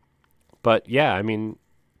 but yeah, I mean,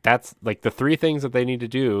 that's like the three things that they need to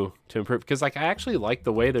do to improve. Because like I actually like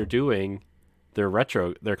the way they're doing their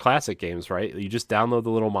classic games. Right, you just download the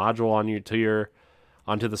little module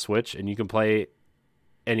onto the Switch, and you can play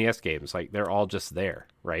NES games. Like they're all just there,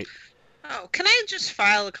 right? Oh, can I just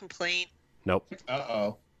file a complaint? Nope.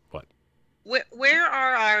 Uh-oh. What? Where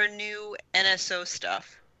are our new NSO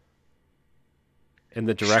stuff? And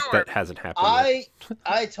the direct Sure. that hasn't happened yet.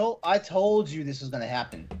 I told you this was gonna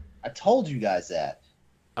happen. I told you guys that.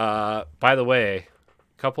 By the way,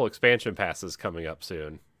 a couple expansion passes coming up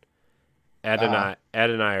soon. Ed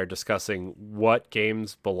and I are discussing what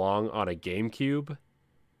games belong on a GameCube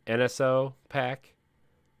NSO pack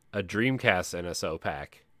a Dreamcast NSO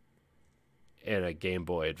pack and a Game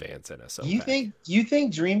Boy Advance NSO You pack.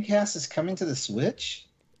 think Dreamcast is coming to the Switch?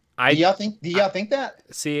 Do y'all think that?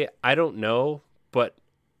 See, I don't know, but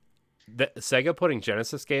Sega putting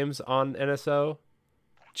Genesis games on NSO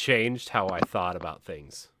changed how I thought about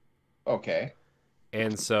things. Okay.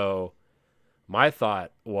 And so my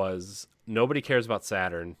thought was nobody cares about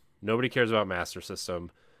Saturn. Nobody cares about Master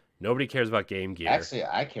System. Nobody cares about Game Gear. Actually,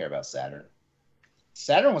 I care about Saturn.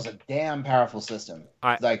 Saturn was a damn powerful system.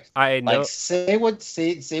 I know. Like say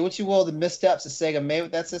what you will, the missteps that Sega made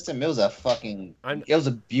with that system, it was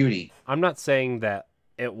a beauty. I'm not saying that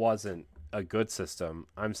it wasn't a good system.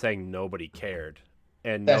 I'm saying nobody cared,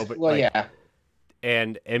 and yeah,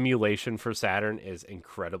 and emulation for Saturn is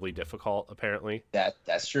incredibly difficult. Apparently,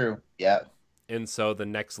 that's true. Yeah. And so the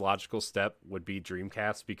next logical step would be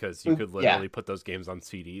Dreamcast because you could literally put those games on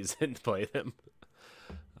CDs and play them.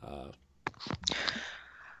 I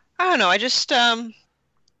don't know. I just I'm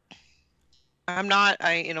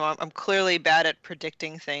clearly bad at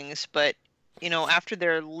predicting things, but after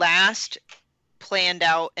their last planned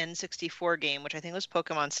out N64 game, which I think was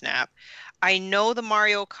Pokemon Snap, I know the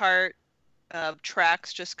Mario Kart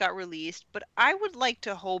tracks just got released, but I would like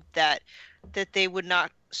to hope that they would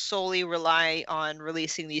not solely rely on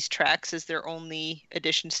releasing these tracks as their only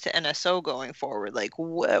additions to NSO going forward. Like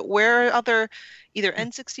where are other either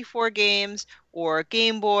N64 games or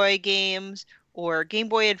Game Boy games or Game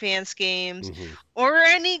Boy Advance games or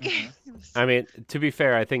any games? I mean, to be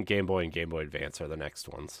fair, I think Game Boy and Game Boy Advance are the next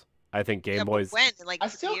ones. I think Game Boy's when in like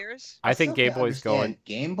 2 years. I think Game Boy's going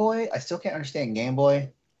Game Boy. I still can't understand Game Boy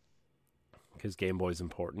because Game Boy's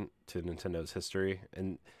important to Nintendo's history,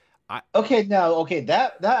 and that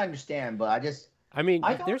I understand, but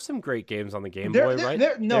there's some great games on the Game Boy, right?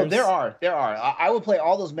 There are. I would play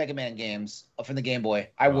all those Mega Man games from the Game Boy.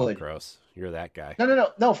 I would. Gross. You're that guy.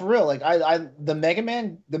 No, for real. Like the Mega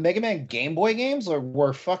Man Game Boy games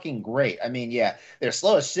were fucking great. I mean, yeah, they're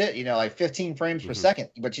slow as shit. Like 15 frames per second.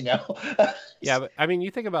 But yeah, but I mean,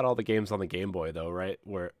 you think about all the games on the Game Boy, though, right?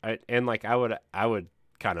 I would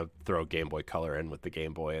kind of throw Game Boy Color in with the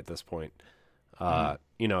Game Boy at this point.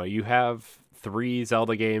 You have 3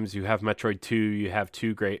 Zelda games, you have Metroid 2, you have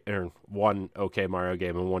 1 okay Mario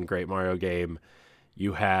game and 1 great Mario game.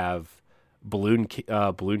 You have Balloon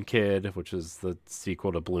Kid, which is the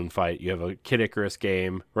sequel to Balloon Fight. You have a Kid Icarus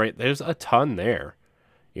game, right? There's a ton there.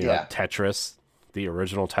 Tetris, the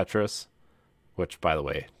original Tetris, which, by the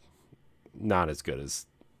way, not as good as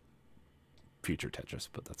future Tetris,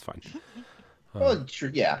 but that's fine. Well,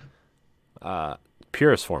 true, yeah.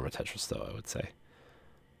 Purest form of Tetris, though, I would say.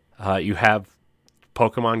 You have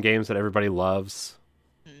Pokemon games that everybody loves.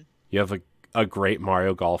 You have a great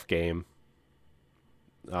Mario Golf game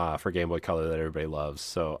for Game Boy Color that everybody loves.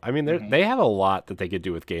 So, I mean, they have a lot that they could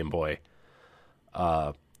do with Game Boy.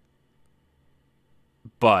 But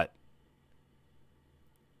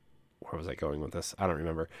where was I going with this? I don't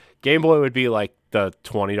remember. Game Boy would be like the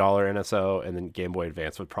 $20 NSO, and then Game Boy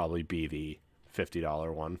Advance would probably be the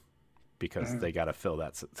 $50 one because they got to fill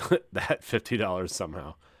that $50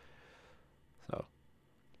 somehow. So,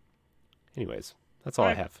 anyways, that's all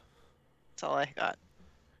I have. That's all I got.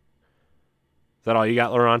 Is that all you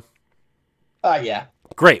got, Laurent? Yeah.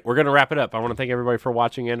 Great. We're going to wrap it up. I want to thank everybody for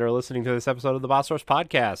watching and or listening to this episode of the Boss Rush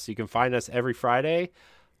Podcast. You can find us every Friday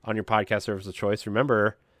on your podcast service of choice.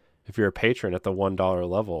 Remember, if you're a patron at the $1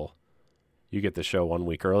 level, you get the show 1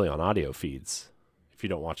 week early on audio feeds. If you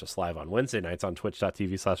don't watch us live on Wednesday nights on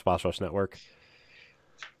twitch.tv/Boss Rush Network.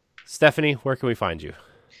 Stephanie, where can we find you?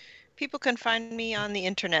 People can find me on the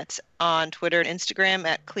internet on Twitter and Instagram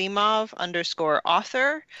at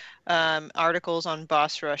Klimov_author. Articles on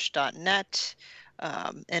bossrush.net.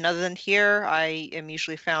 And other than here, I am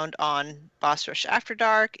usually found on Boss Rush After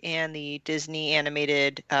Dark and the Disney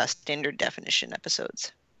animated standard definition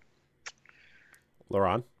episodes.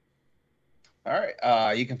 Laurent? All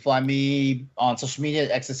right. You can find me on social media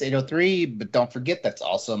at Exodus803, but don't forget that's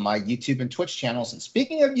also my YouTube and Twitch channels. And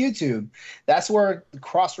speaking of YouTube, that's where the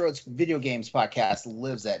Crossroads Video Games Podcast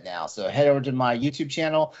lives at now. So head over to my YouTube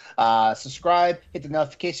channel, subscribe, hit the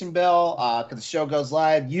notification bell because the show goes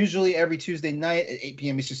live usually every Tuesday night at 8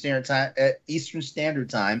 p.m. Eastern Standard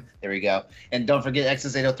Time. There we go. And don't forget,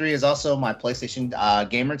 Exodus803 is also my PlayStation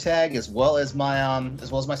gamer tag as well as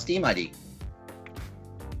my Steam ID.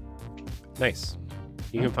 Nice.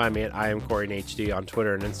 You can find me at I am Corey in HD on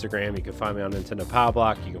Twitter and Instagram. You can find me on Nintendo Power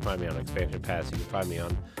Block. You can find me on Expansion Pass. You can find me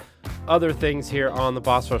on other things here on the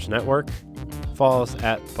Boss Rush Network. Follow us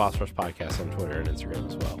at Boss Rush Podcast on Twitter and Instagram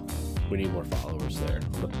as well. We need more followers there.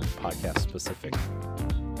 The podcast specific,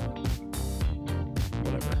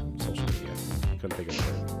 whatever, social media. Couldn't think of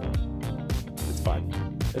it.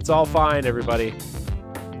 It's all fine, everybody.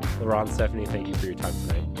 Laurent, Stephanie, thank you for your time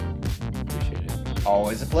tonight. Appreciate it.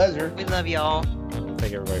 Always a pleasure. We love y'all.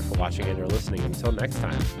 Thank everybody for watching and or listening. Until next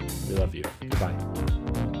time, we love you. Goodbye.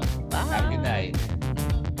 Bye. Have a good night.